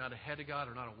God and not ahead of God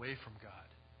or not away from God.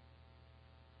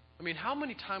 I mean, how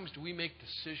many times do we make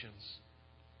decisions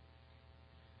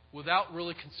without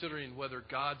really considering whether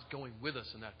God's going with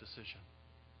us in that decision?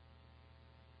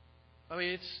 I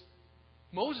mean,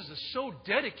 Moses is so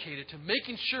dedicated to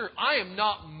making sure I am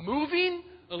not moving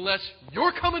unless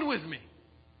you're coming with me.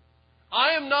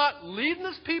 I am not leading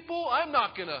this people. I'm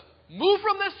not going to move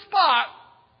from this spot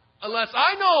unless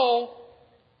I know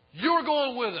you're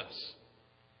going with us.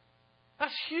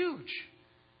 That's huge.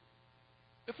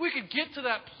 If we could get to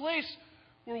that place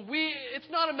where it's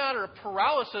not a matter of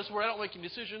paralysis where I don't make any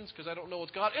decisions because I don't know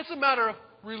what's God. It's a matter of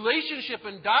relationship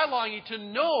and dialoguing to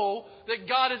know that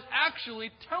God is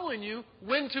actually telling you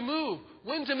when to move,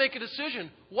 when to make a decision,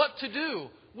 what to do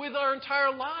with our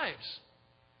entire lives.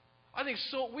 I think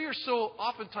we are so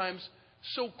oftentimes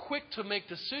so quick to make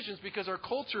decisions because our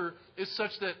culture is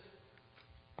such that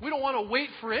we don't want to wait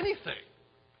for anything.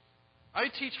 I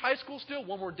teach high school still.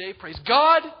 One more day, praise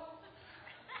God.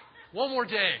 One more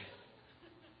day.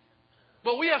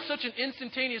 But we have such an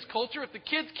instantaneous culture. If the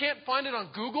kids can't find it on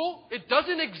Google, it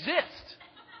doesn't exist.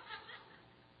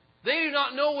 They do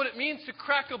not know what it means to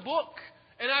crack a book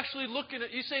and actually look at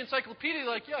it. You say encyclopedia,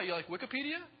 like, yeah, you like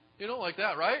Wikipedia? You know, like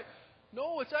that, right?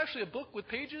 No, it's actually a book with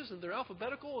pages and they're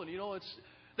alphabetical and,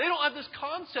 they don't have this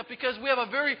concept because we have a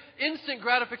very instant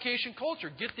gratification culture.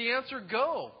 Get the answer,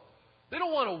 go. They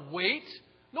don't want to wait.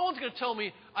 No one's going to tell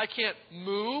me I can't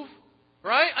move,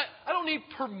 right? I don't need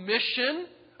permission.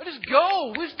 I just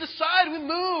go. We just decide, we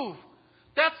move.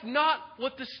 That's not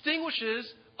what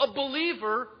distinguishes a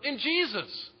believer in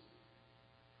Jesus.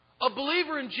 A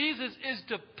believer in Jesus is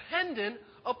dependent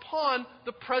upon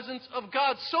the presence of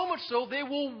God. So much so, they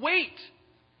will wait.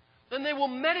 And they will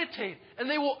meditate. And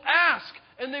they will ask.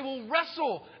 And they will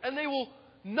wrestle. And they will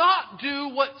not do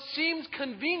what seems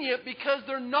convenient because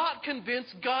they're not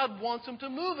convinced God wants them to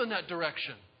move in that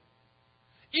direction.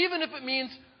 Even if it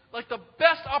means like the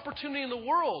best opportunity in the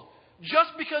world.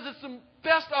 Just because it's the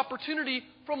best opportunity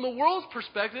from the world's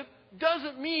perspective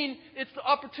doesn't mean it's the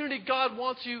opportunity God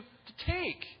wants you to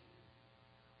take.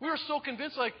 We are so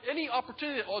convinced like any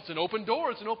opportunity, it's an open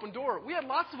door, it's an open door. We had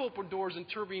lots of open doors in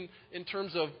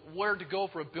terms of where to go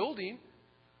for a building.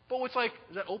 But it's like,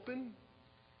 is that open?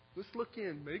 Let's look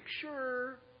in. Make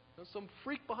sure there's some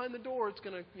freak behind the door that's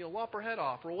going to lop her head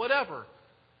off or whatever.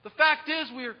 The fact is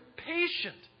we're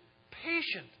patient,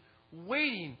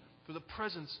 waiting for the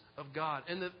presence of God.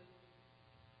 And that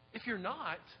if you're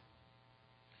not,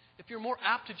 if you're more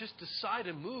apt to just decide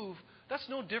and move, that's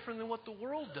no different than what the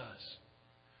world does.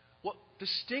 What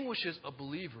distinguishes a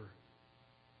believer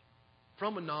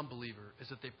from a non-believer is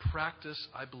that they practice,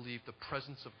 I believe, the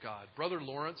presence of God. Brother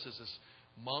Lawrence is this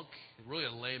monk, really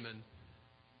a layman.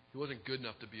 He wasn't good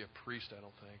enough to be a priest, I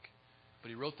don't think. But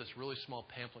he wrote this really small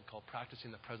pamphlet called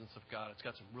Practicing the Presence of God. It's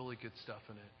got some really good stuff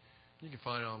in it. You can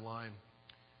find it online.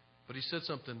 But he said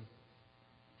something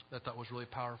that I thought was really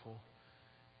powerful.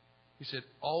 He said,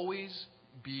 always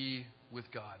be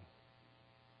with God.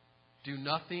 Do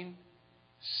nothing,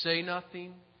 say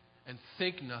nothing, and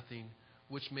think nothing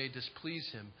which may displease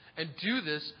Him. And do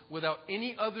this without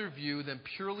any other view than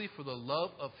purely for the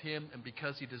love of Him and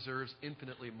because He deserves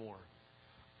infinitely more.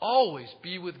 Always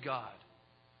be with God.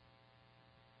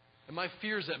 And my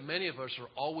fear is that many of us are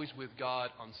always with God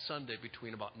on Sunday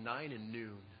between about 9 and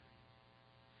noon.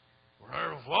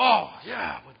 We're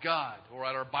with God. Or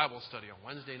at our Bible study on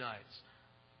Wednesday nights.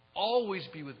 Always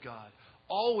be with God.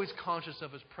 Always conscious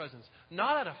of His presence.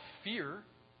 Not out of fear.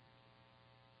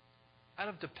 Out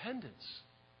of dependence.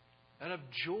 Out of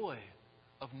joy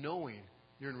of knowing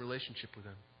you're in relationship with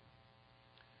Him.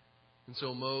 And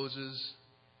so Moses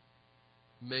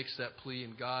makes that plea,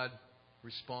 and God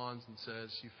responds and says,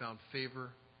 you found favor,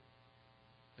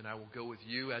 and I will go with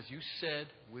you, as you said,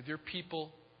 with your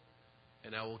people,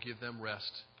 and I will give them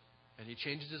rest. And he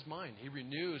changes his mind. He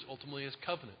renews, ultimately, his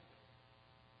covenant.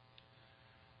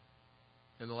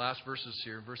 In the last verses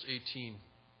here, in verse 18,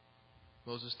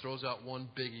 Moses throws out one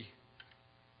biggie.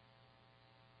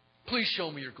 Please show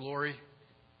me your glory.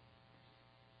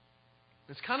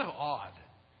 It's kind of odd.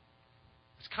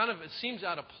 It seems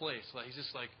out of place. Like he's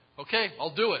just like, okay,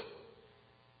 I'll do it.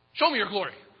 Show me your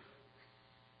glory.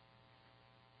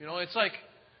 It's like,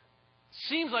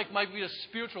 seems like might be a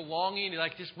spiritual longing,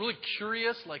 like just really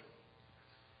curious, like,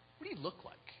 what do you look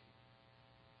like?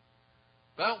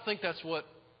 But I don't think that's what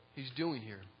he's doing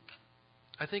here.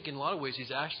 I think in a lot of ways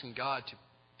he's asking God to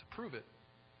prove it.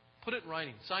 Put it in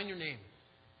writing. Sign your name.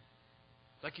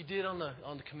 Like you did on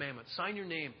the commandment. Sign your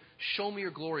name. Show me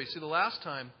your glory. See, the last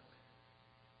time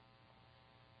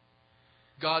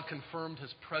God confirmed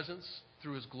His presence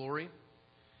through His glory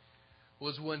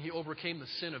was when He overcame the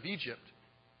sin of Egypt.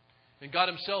 And God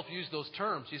Himself used those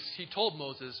terms. He told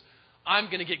Moses, I'm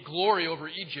going to get glory over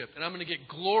Egypt, and I'm going to get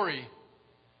glory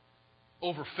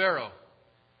over Pharaoh.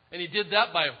 And He did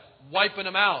that by wiping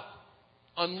him out,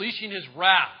 unleashing His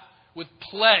wrath with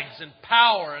plagues and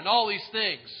power and all these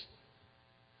things.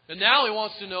 And now He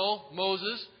wants to know,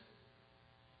 Moses,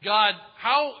 God,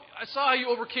 I saw how you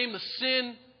overcame the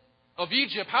sin of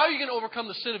Egypt. How are you going to overcome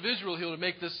the sin of Israel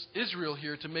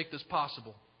here to make this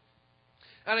possible?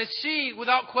 And I see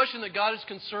without question that God is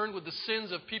concerned with the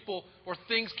sins of people or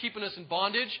things keeping us in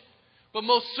bondage. But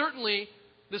most certainly,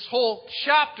 this whole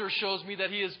chapter shows me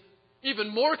that He is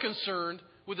even more concerned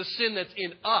with the sin that's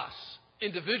in us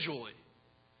individually.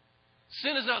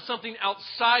 Sin is not something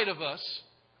outside of us.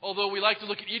 Although we like to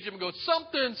look at Egypt and go,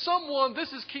 someone,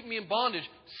 this is keeping me in bondage.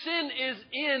 Sin is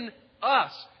in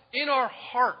us, in our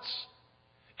hearts.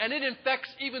 And it infects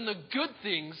even the good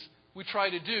things we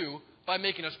try to do by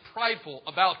making us prideful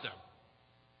about them.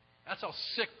 That's how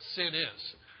sick sin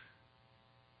is.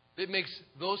 It makes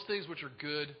those things which are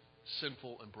good,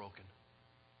 sinful, and broken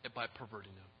by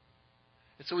perverting them.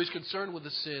 And so He's concerned with the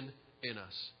sin in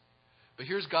us. But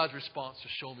here's God's response to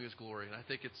show me His glory. And I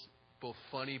think it's both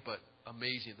funny but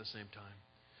amazing at the same time.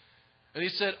 And He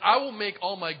said, I will make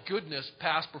all my goodness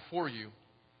pass before you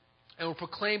and will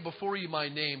proclaim before you my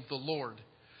name, the Lord.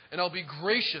 And I'll be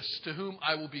gracious to whom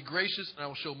I will be gracious, and I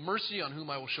will show mercy on whom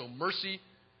I will show mercy.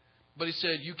 But He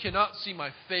said, you cannot see my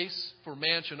face, for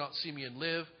man shall not see me and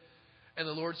live. And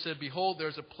the Lord said, behold, there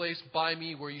is a place by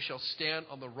me where you shall stand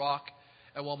on the rock.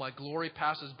 And while my glory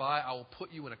passes by, I will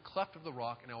put you in a cleft of the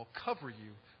rock, and I will cover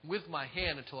you with my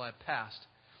hand until I have passed.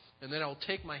 And then I will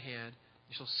take my hand,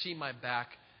 you shall see my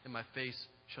back, and my face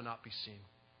shall not be seen.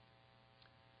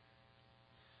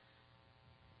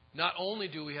 Not only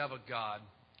do we have a God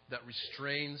that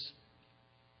restrains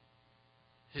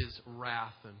His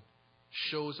wrath and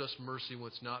shows us mercy when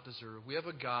it's not deserved, we have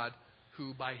a God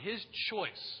who, by His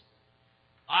choice,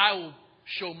 I will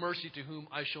show mercy to whom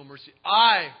I show mercy.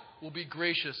 I will be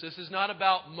gracious. This is not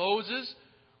about Moses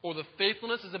or the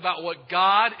faithfulness. It's about what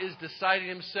God is deciding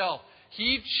Himself.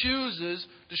 He chooses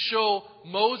to show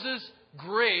Moses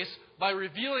grace by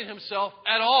revealing Himself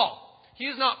at all. He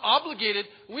is not obligated.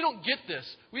 We don't get this.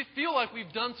 We feel like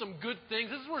we've done some good things.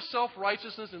 This is where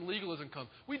self-righteousness and legalism come.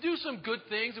 We do some good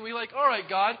things and we're like, all right,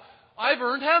 God, I've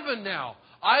earned heaven now.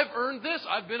 I've earned this.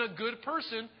 I've been a good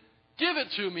person. Give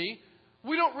it to me.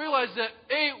 We don't realize that,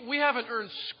 A, we haven't earned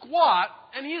squat,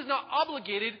 and He is not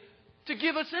obligated to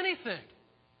give us anything.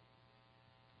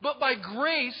 But by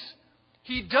grace,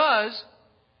 He does,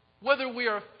 whether we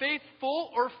are faithful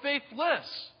or faithless.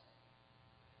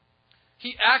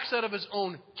 He acts out of His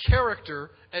own character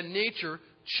and nature,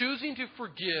 choosing to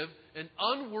forgive an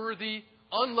unworthy,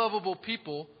 unlovable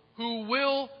people who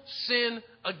will sin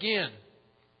again.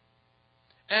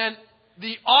 And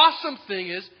the awesome thing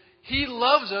is, He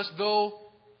loves us, though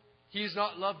He's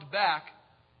not loved back,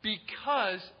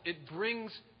 because it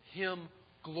brings Him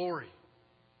glory.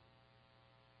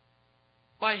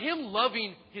 By Him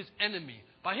loving His enemy,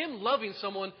 by Him loving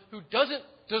someone who doesn't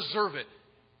deserve it,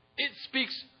 it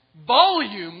speaks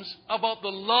volumes about the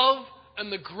love and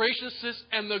the graciousness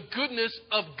and the goodness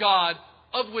of God,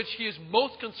 of which He is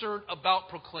most concerned about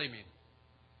proclaiming.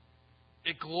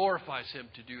 It glorifies Him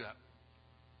to do that.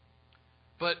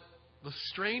 But the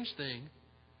strange thing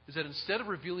is that instead of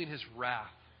revealing His wrath,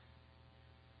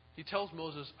 He tells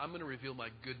Moses, I'm going to reveal my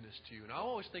goodness to you. And I'm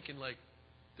always thinking, like,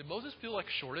 did Moses feel like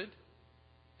shorted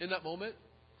in that moment?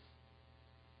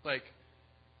 Like,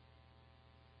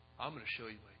 I'm going to show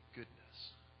you my goodness.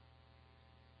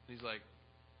 And He's like,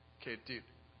 okay, dude,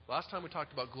 last time we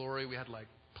talked about glory, we had like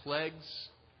plagues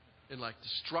and like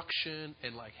destruction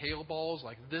and like hail balls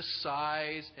like this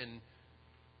size, and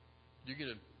you're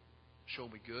going to show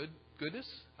me goodness?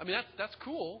 I mean, that's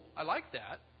cool. I like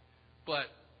that. But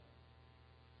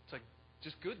it's like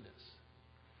just goodness.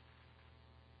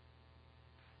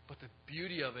 But the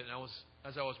beauty of it, and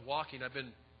as I was walking, I've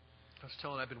been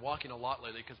walking a lot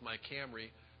lately because my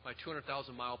Camry, my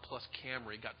 200,000 mile plus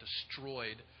Camry got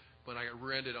destroyed when I got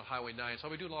rear-ended on Highway 9. So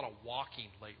I've been doing a lot of walking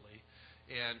lately.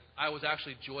 And I was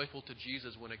actually joyful to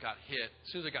Jesus when it got hit.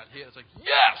 As soon as it got hit, I was like,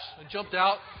 yes! I jumped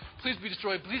out. Please be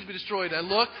destroyed. Please be destroyed. And I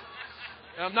looked.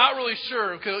 And I'm not really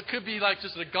sure. It could be like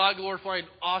just a God-glorifying,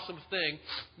 awesome thing.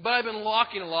 But I've been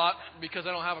walking a lot because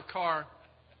I don't have a car.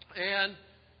 And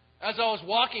as I was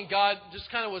walking, God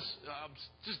just kind of was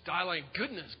just dialing,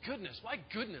 goodness. Why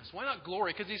goodness? Why not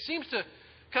glory? Because He seems to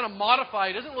kind of modify.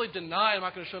 He doesn't really deny, I'm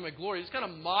not going to show my glory. He just kind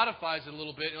of modifies it a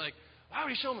little bit. And you're like, why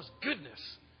would He show Him His goodness?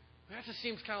 That just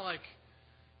seems kind of like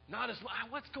not as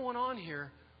what's going on here?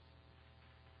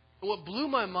 And what blew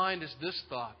my mind is this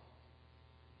thought.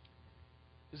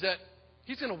 Is that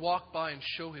He's going to walk by and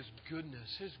show His goodness,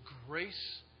 His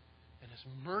grace, and His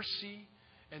mercy,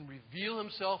 and reveal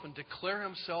Himself and declare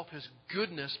Himself, His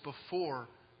goodness before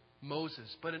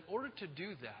Moses. But in order to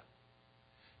do that,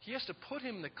 He has to put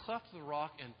him in the cleft of the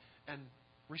rock and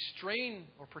restrain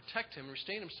or protect him,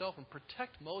 restrain Himself and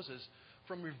protect Moses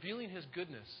from revealing His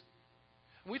goodness.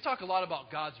 And we talk a lot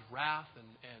about God's wrath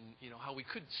and how we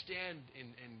could stand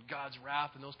in God's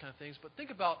wrath and those kind of things. But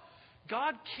think about,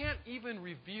 God can't even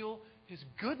reveal His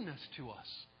goodness to us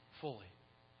fully.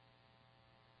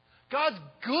 God's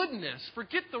goodness,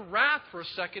 forget the wrath for a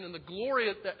second and the glory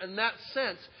in that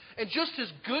sense, and just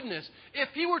His goodness. If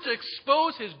He were to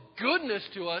expose His goodness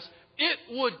to us, it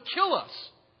would kill us.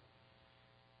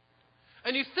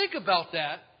 And you think about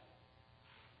that.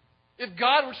 If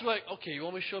God were to be like, okay, you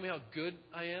want me to show me how good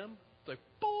I am? It's like,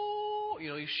 boom,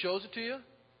 He shows it to you.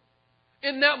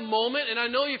 In that moment, and I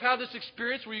know you've had this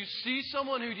experience where you see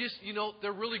someone who just,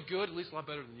 they're really good, at least a lot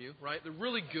better than you, right? They're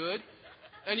really good.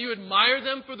 And you admire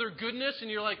them for their goodness, and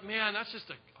you're like, man, that's just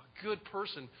a good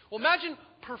person. Well, imagine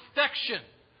perfection.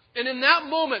 And in that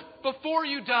moment, before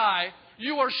you die,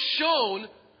 you are shown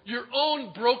your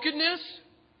own brokenness,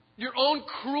 your own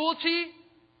cruelty,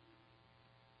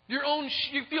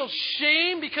 you feel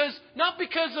shame not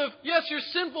because of, yes, you're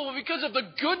sinful, but because of the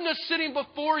goodness sitting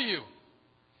before you.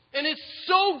 And it's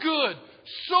so good,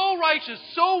 so righteous,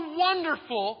 so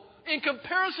wonderful. In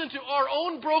comparison to our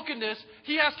own brokenness,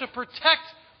 He has to protect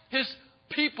His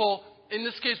people, in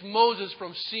this case Moses,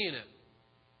 from seeing it.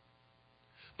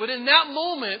 But in that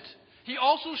moment, He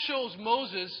also shows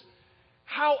Moses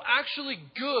how actually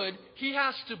good he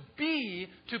has to be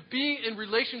in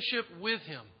relationship with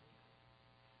Him.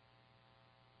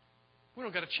 We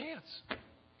don't got a chance.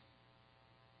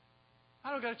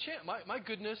 I don't got a chance. My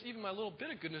goodness, even my little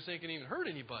bit of goodness ain't going to even hurt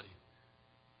anybody.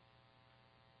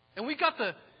 And we got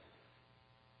the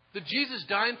Jesus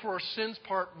dying for our sins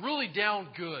part really down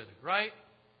good, right?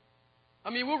 I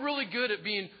mean, we're really good at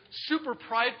being super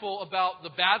prideful about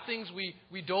the bad things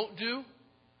we don't do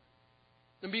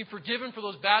and being forgiven for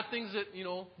those bad things that,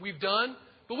 we've done.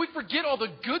 But we forget all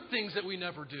the good things that we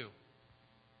never do.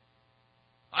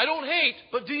 I don't hate,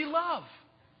 but do you love?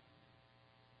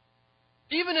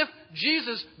 Even if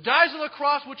Jesus dies on the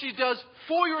cross, which He does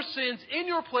for your sins, in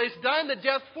your place, dying the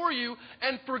death for you,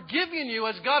 and forgiving you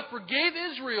as God forgave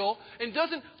Israel, and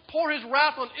doesn't pour His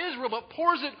wrath on Israel, but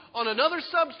pours it on another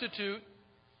substitute,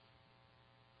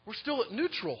 we're still at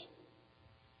neutral.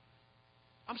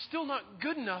 I'm still not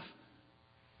good enough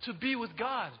to be with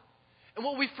God. And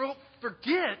what we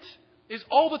forget is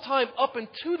all the time up and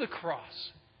to the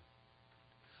cross.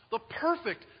 The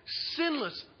perfect,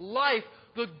 sinless life,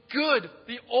 the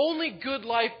only good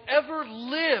life ever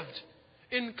lived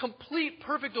in complete,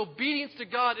 perfect obedience to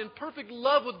God, in perfect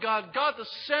love with God, God the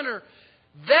center.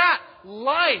 That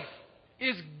life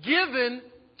is given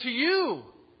to you.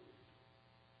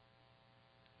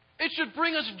 It should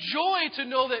bring us joy to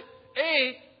know that,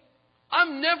 A,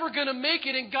 I'm never going to make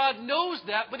it, and God knows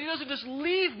that, but He doesn't just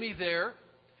leave me there.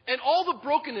 And all the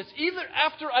brokenness, even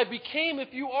after I became, if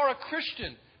you are a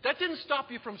Christian, that didn't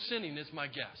stop you from sinning, is my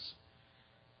guess.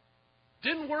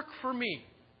 Didn't work for me.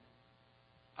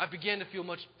 I began to feel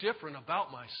much different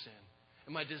about my sin,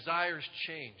 and my desires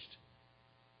changed.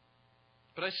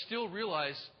 But I still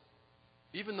realize,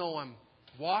 even though I'm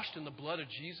washed in the blood of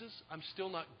Jesus, I'm still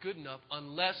not good enough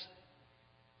unless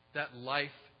that life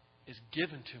is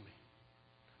given to me.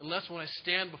 Unless when I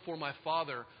stand before my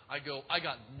Father, I go, I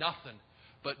got nothing.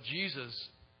 But Jesus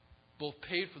both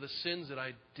paid for the sins that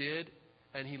I did,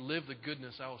 and He lived the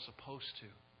goodness I was supposed to.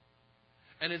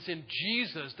 And it's in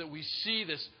Jesus that we see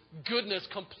this goodness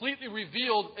completely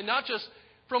revealed, and not just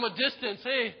from a distance,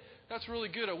 hey, that's really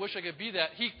good, I wish I could be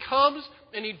that. He comes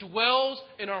and He dwells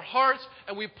in our hearts,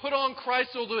 and we put on Christ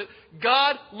so that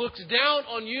God looks down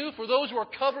on you. For those who are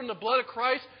covered in the blood of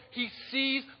Christ, He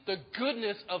sees the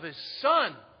goodness of His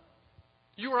Son.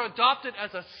 You are adopted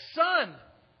as a son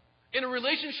in a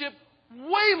relationship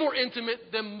way more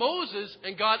intimate than Moses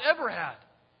and God ever had,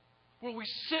 where we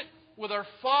sit with our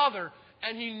Father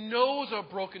and He knows our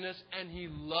brokenness and He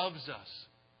loves us.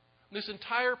 This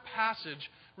entire passage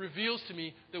reveals to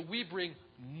me that we bring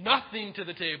nothing to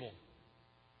the table,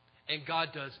 and God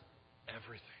does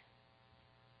everything.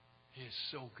 He is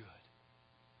so good.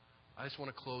 I just want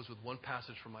to close with one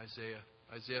passage from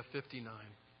Isaiah 59.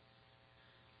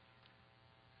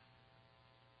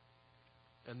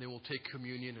 And then we'll take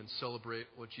communion and celebrate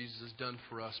what Jesus has done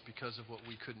for us because of what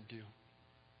we couldn't do.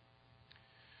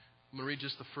 I'm going to read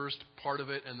just the first part of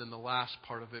it and then the last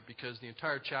part of it, because the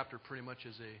entire chapter pretty much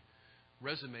is a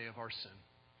resume of our sin.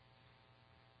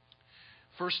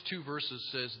 First two verses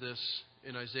says this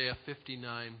in Isaiah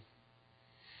 59.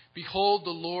 Behold,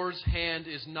 the Lord's hand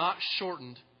is not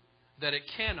shortened that it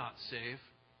cannot save,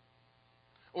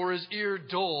 or His ear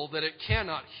dull that it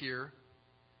cannot hear.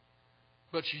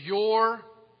 But your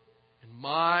and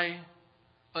my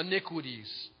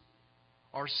iniquities,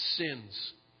 our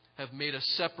sins, have made a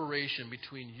separation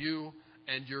between you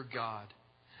and your God.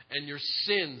 And your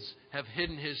sins have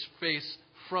hidden His face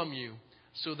from you,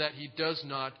 so that He does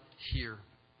not hear.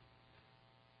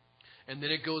 And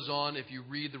then it goes on, if you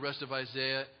read the rest of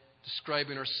Isaiah,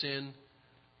 describing our sin.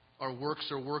 Our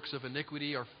works are works of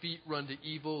iniquity. Our feet run to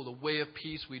evil. The way of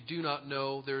peace we do not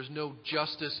know. There is no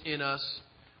justice in us.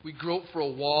 We grope for a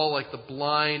wall like the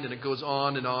blind, and it goes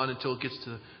on until it gets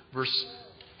to verse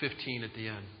 15 at the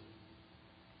end.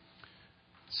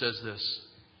 It says this: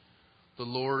 the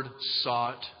Lord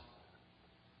saw it,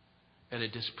 and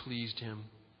it displeased Him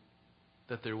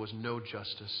that there was no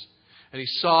justice. And He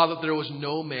saw that there was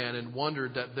no man, and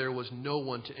wondered that there was no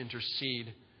one to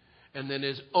intercede. And then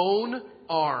His own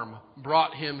arm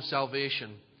brought Him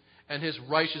salvation, and His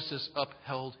righteousness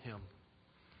upheld Him.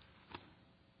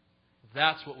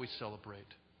 That's what we celebrate.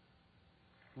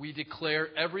 We declare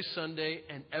every Sunday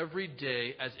and every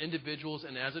day as individuals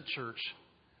and as a church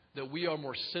that we are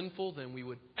more sinful than we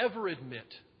would ever admit,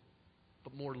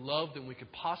 but more loved than we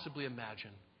could possibly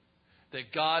imagine.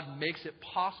 That God makes it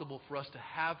possible for us to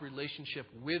have relationship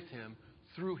with Him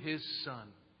through His Son.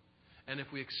 And if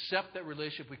we accept that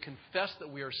relationship, we confess that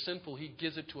we are sinful, He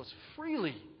gives it to us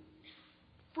freely.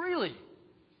 Freely.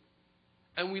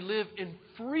 And we live in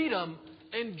freedom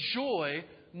and joy,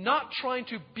 not trying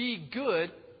to be good,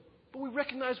 but we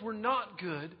recognize we're not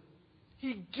good.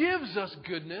 He gives us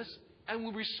goodness, and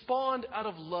we respond out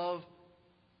of love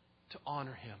to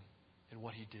honor Him in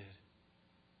what He did.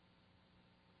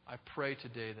 I pray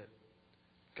today that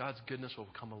God's goodness will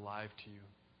come alive to you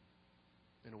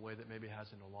in a way that maybe it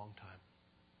hasn't in a long time.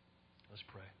 Let's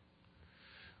pray.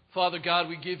 Father God,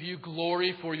 we give You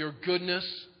glory for Your goodness.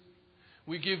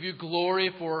 We give You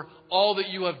glory for all that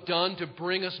You have done to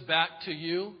bring us back to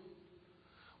You.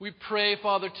 We pray,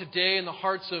 Father, today in the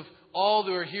hearts of all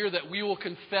who are here, that we will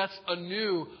confess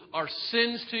anew our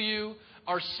sins to you,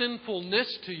 our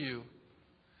sinfulness to you,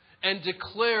 and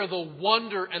declare the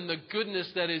wonder and the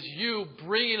goodness that is you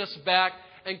bringing us back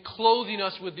and clothing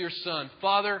us with your Son.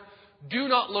 Father, do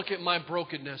not look at my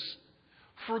brokenness.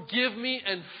 Forgive me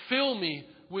and fill me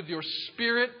with your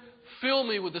Spirit. Fill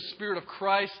me with the Spirit of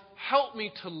Christ. Help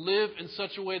me to live in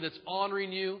such a way that's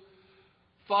honoring you.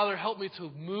 Father, help me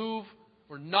to move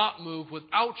or not move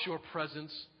without your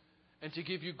presence, and to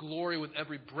give you glory with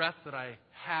every breath that I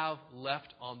have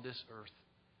left on this earth.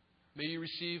 May you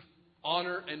receive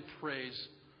honor and praise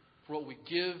for what we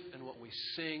give and what we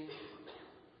sing.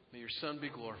 May your Son be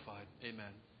glorified.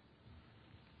 Amen.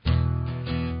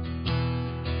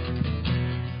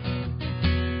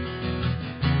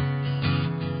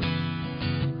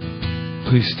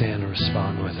 Please stand and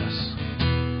respond with us.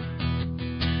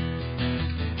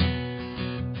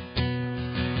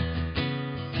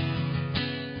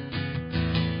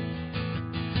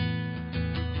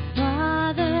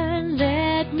 Father,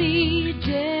 let me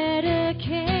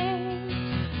dedicate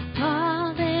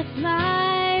all this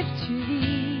life to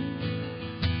Thee.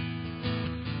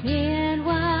 In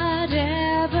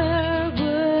whatever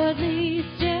worldly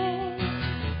state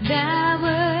Thou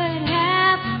would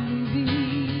have me be.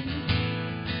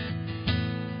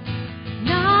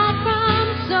 Not from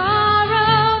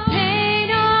sorrow, pain,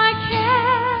 or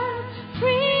care,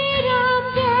 freedom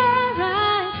there I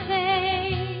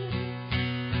claim.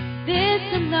 This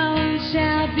alone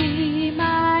shall be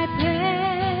my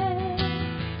prayer.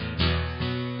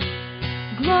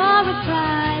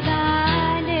 Glorify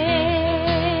Thy name.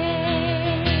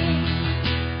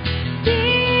 Be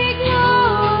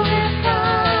glorified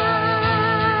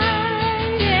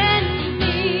in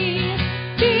me.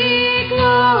 Be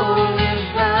glorified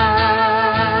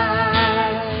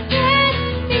in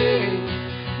me.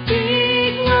 Be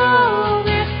glorified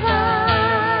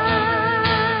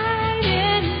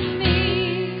in me.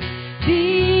 Be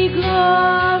glorified.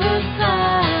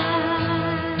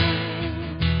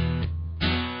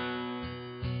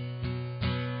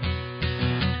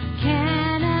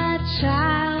 Can a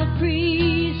child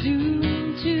presume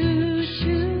to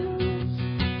choose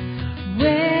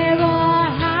where or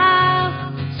how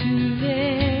to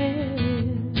live?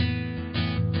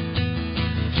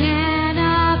 Can a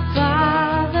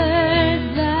father's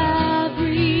love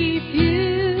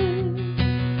refuse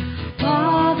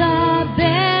all the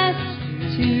best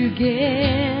to give?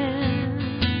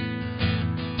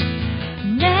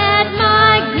 Let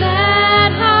my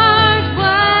glad heart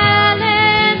while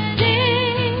and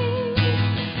sing,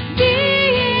 the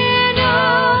end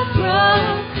all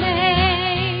proclaim,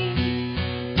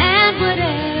 and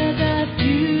whatever the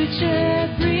future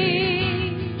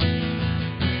brings,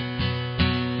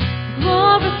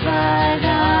 glorify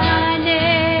Thy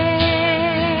name.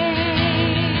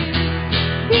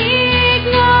 Be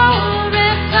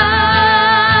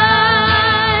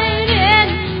glorified in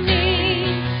me.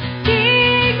 Be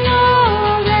glorified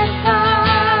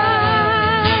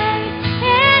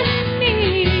in me.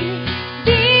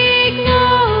 Be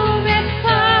glorified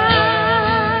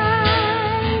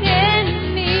in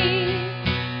me.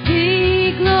 Be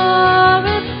glorified.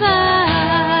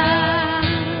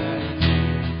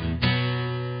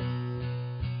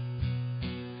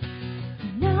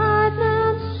 Not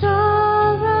from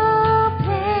sorrow,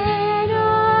 pain,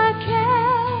 or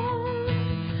care,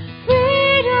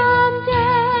 freedom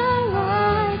dare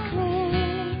I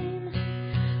claim.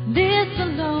 This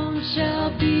alone shall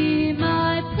be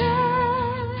my prayer.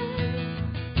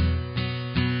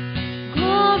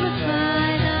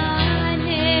 Glorify Thy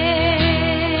name.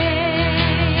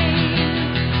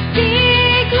 Be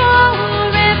glorified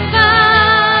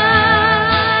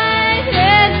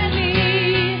in me.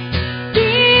 Be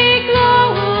glorified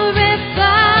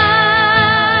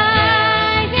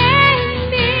in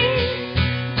me.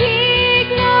 Be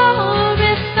glorified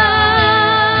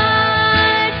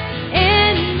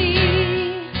in me.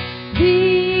 Be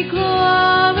glorified.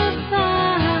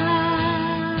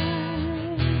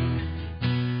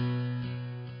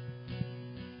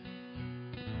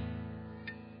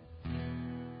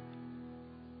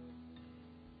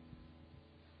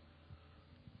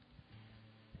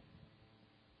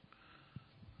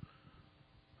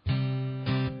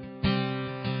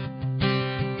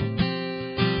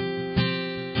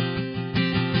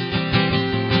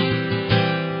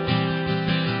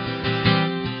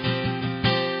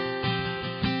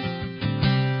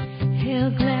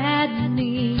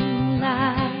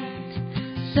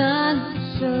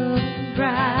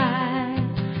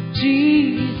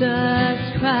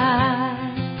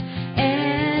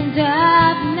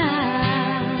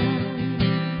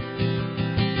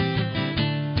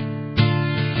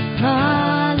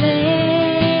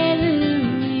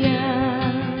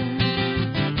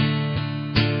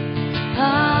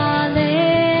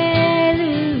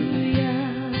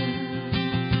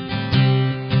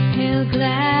 Hail,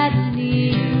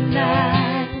 gladdening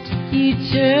light,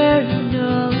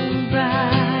 eternal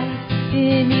bright,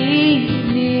 in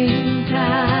evening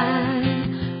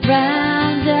time,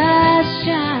 round us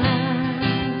shine.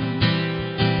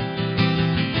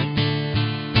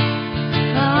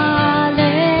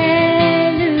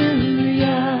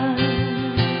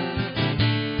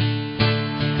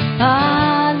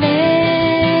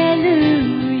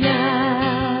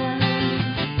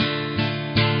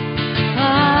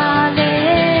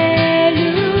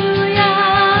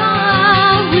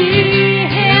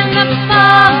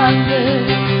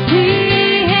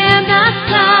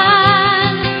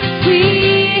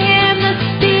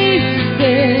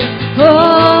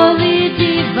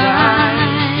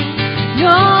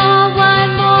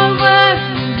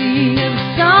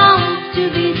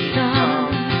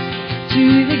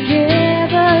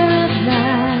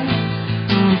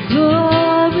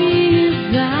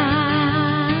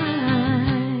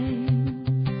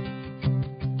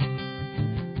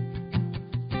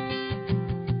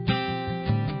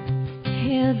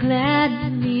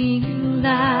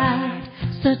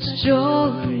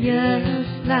 Joyous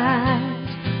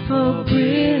light, oh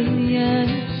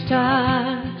brilliant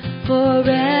star,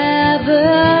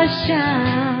 forever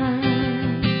shine.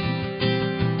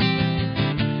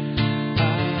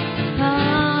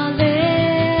 Hallelujah,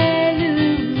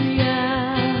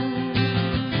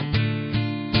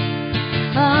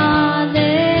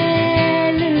 hallelujah,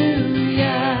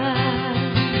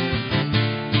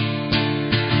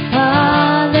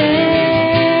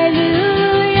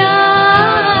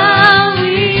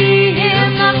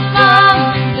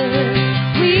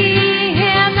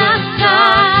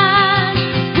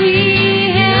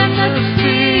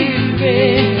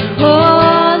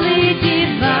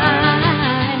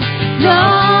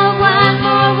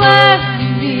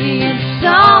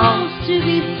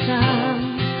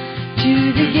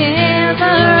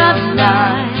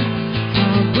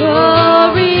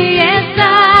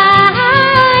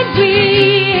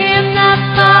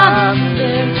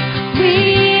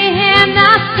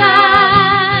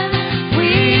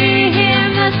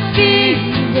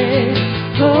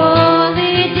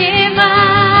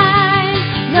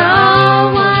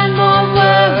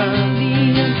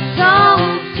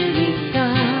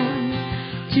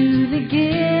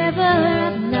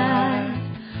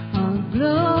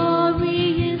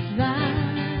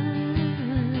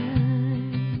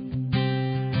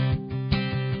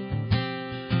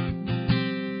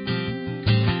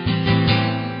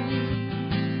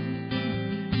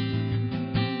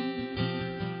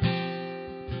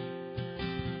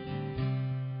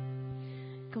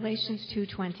 Galatians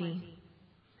 2:20.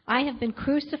 I have been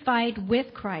crucified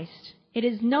with Christ. It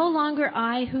is no longer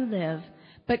I who live,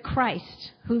 but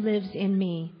Christ who lives in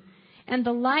me. And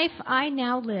the life I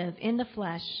now live in the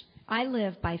flesh, I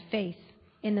live by faith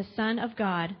in the Son of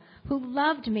God, who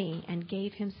loved me and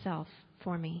gave himself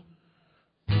for me.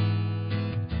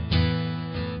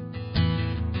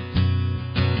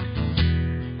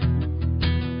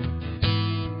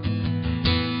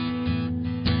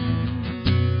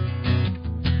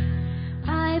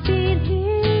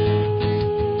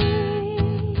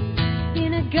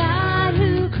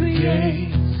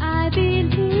 I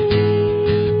believe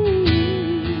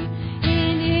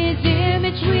in His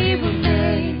image we were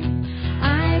made.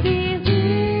 I believe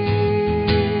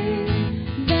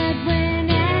that when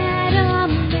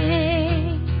Adam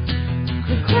made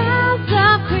the crowds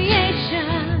of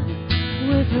creation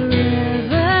would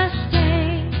forever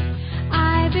stay.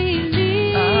 I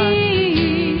believe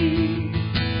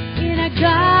in a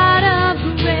God of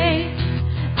grace.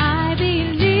 I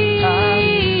believe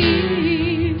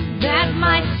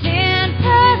my sin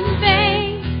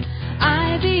pervade.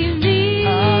 I believe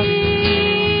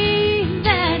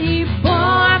that He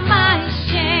bore my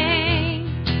shame,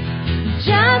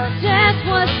 just as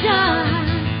was done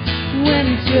when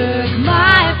He took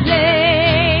my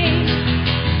place.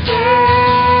 Faith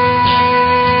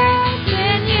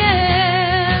in You,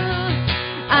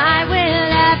 I will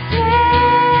have faith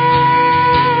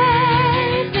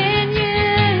in You.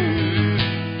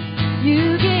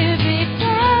 You give me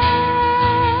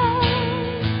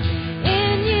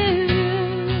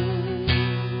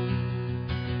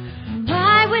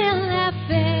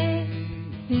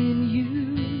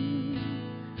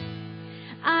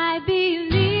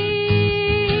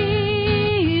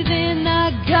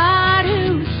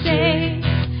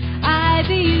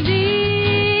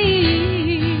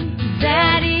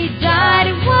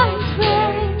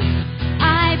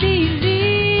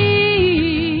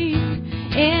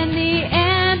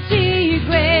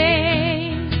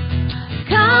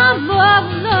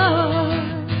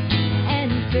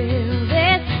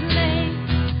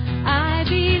I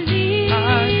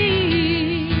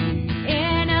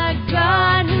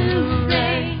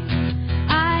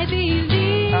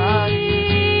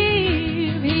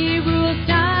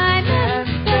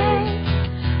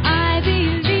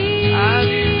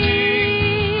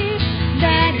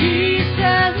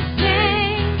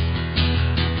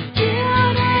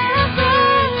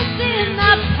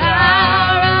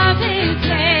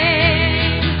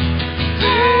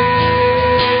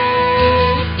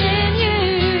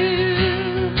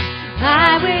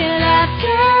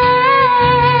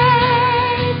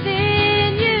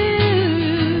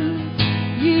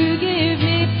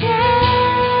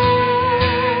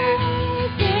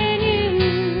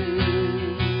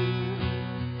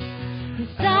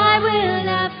 'cause I will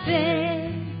have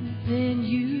faith in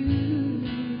you.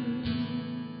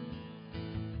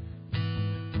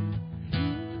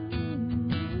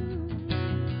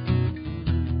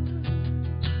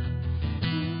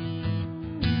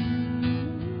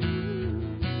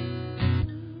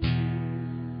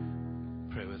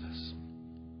 Pray with us.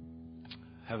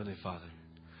 Heavenly Father,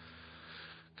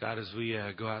 God, as we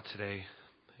go out today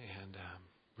and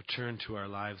return to our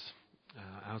lives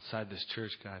outside this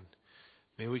church, God,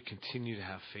 may we continue to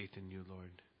have faith in you,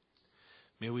 Lord.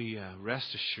 May we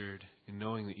rest assured in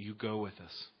knowing that you go with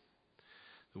us,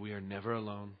 that we are never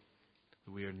alone,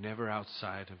 that we are never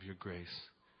outside of your grace.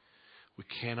 We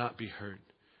cannot be hurt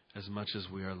as much as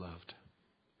we are loved.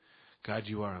 God,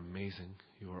 you are amazing.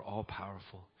 You are all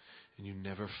powerful, and you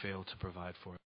never fail to provide for us.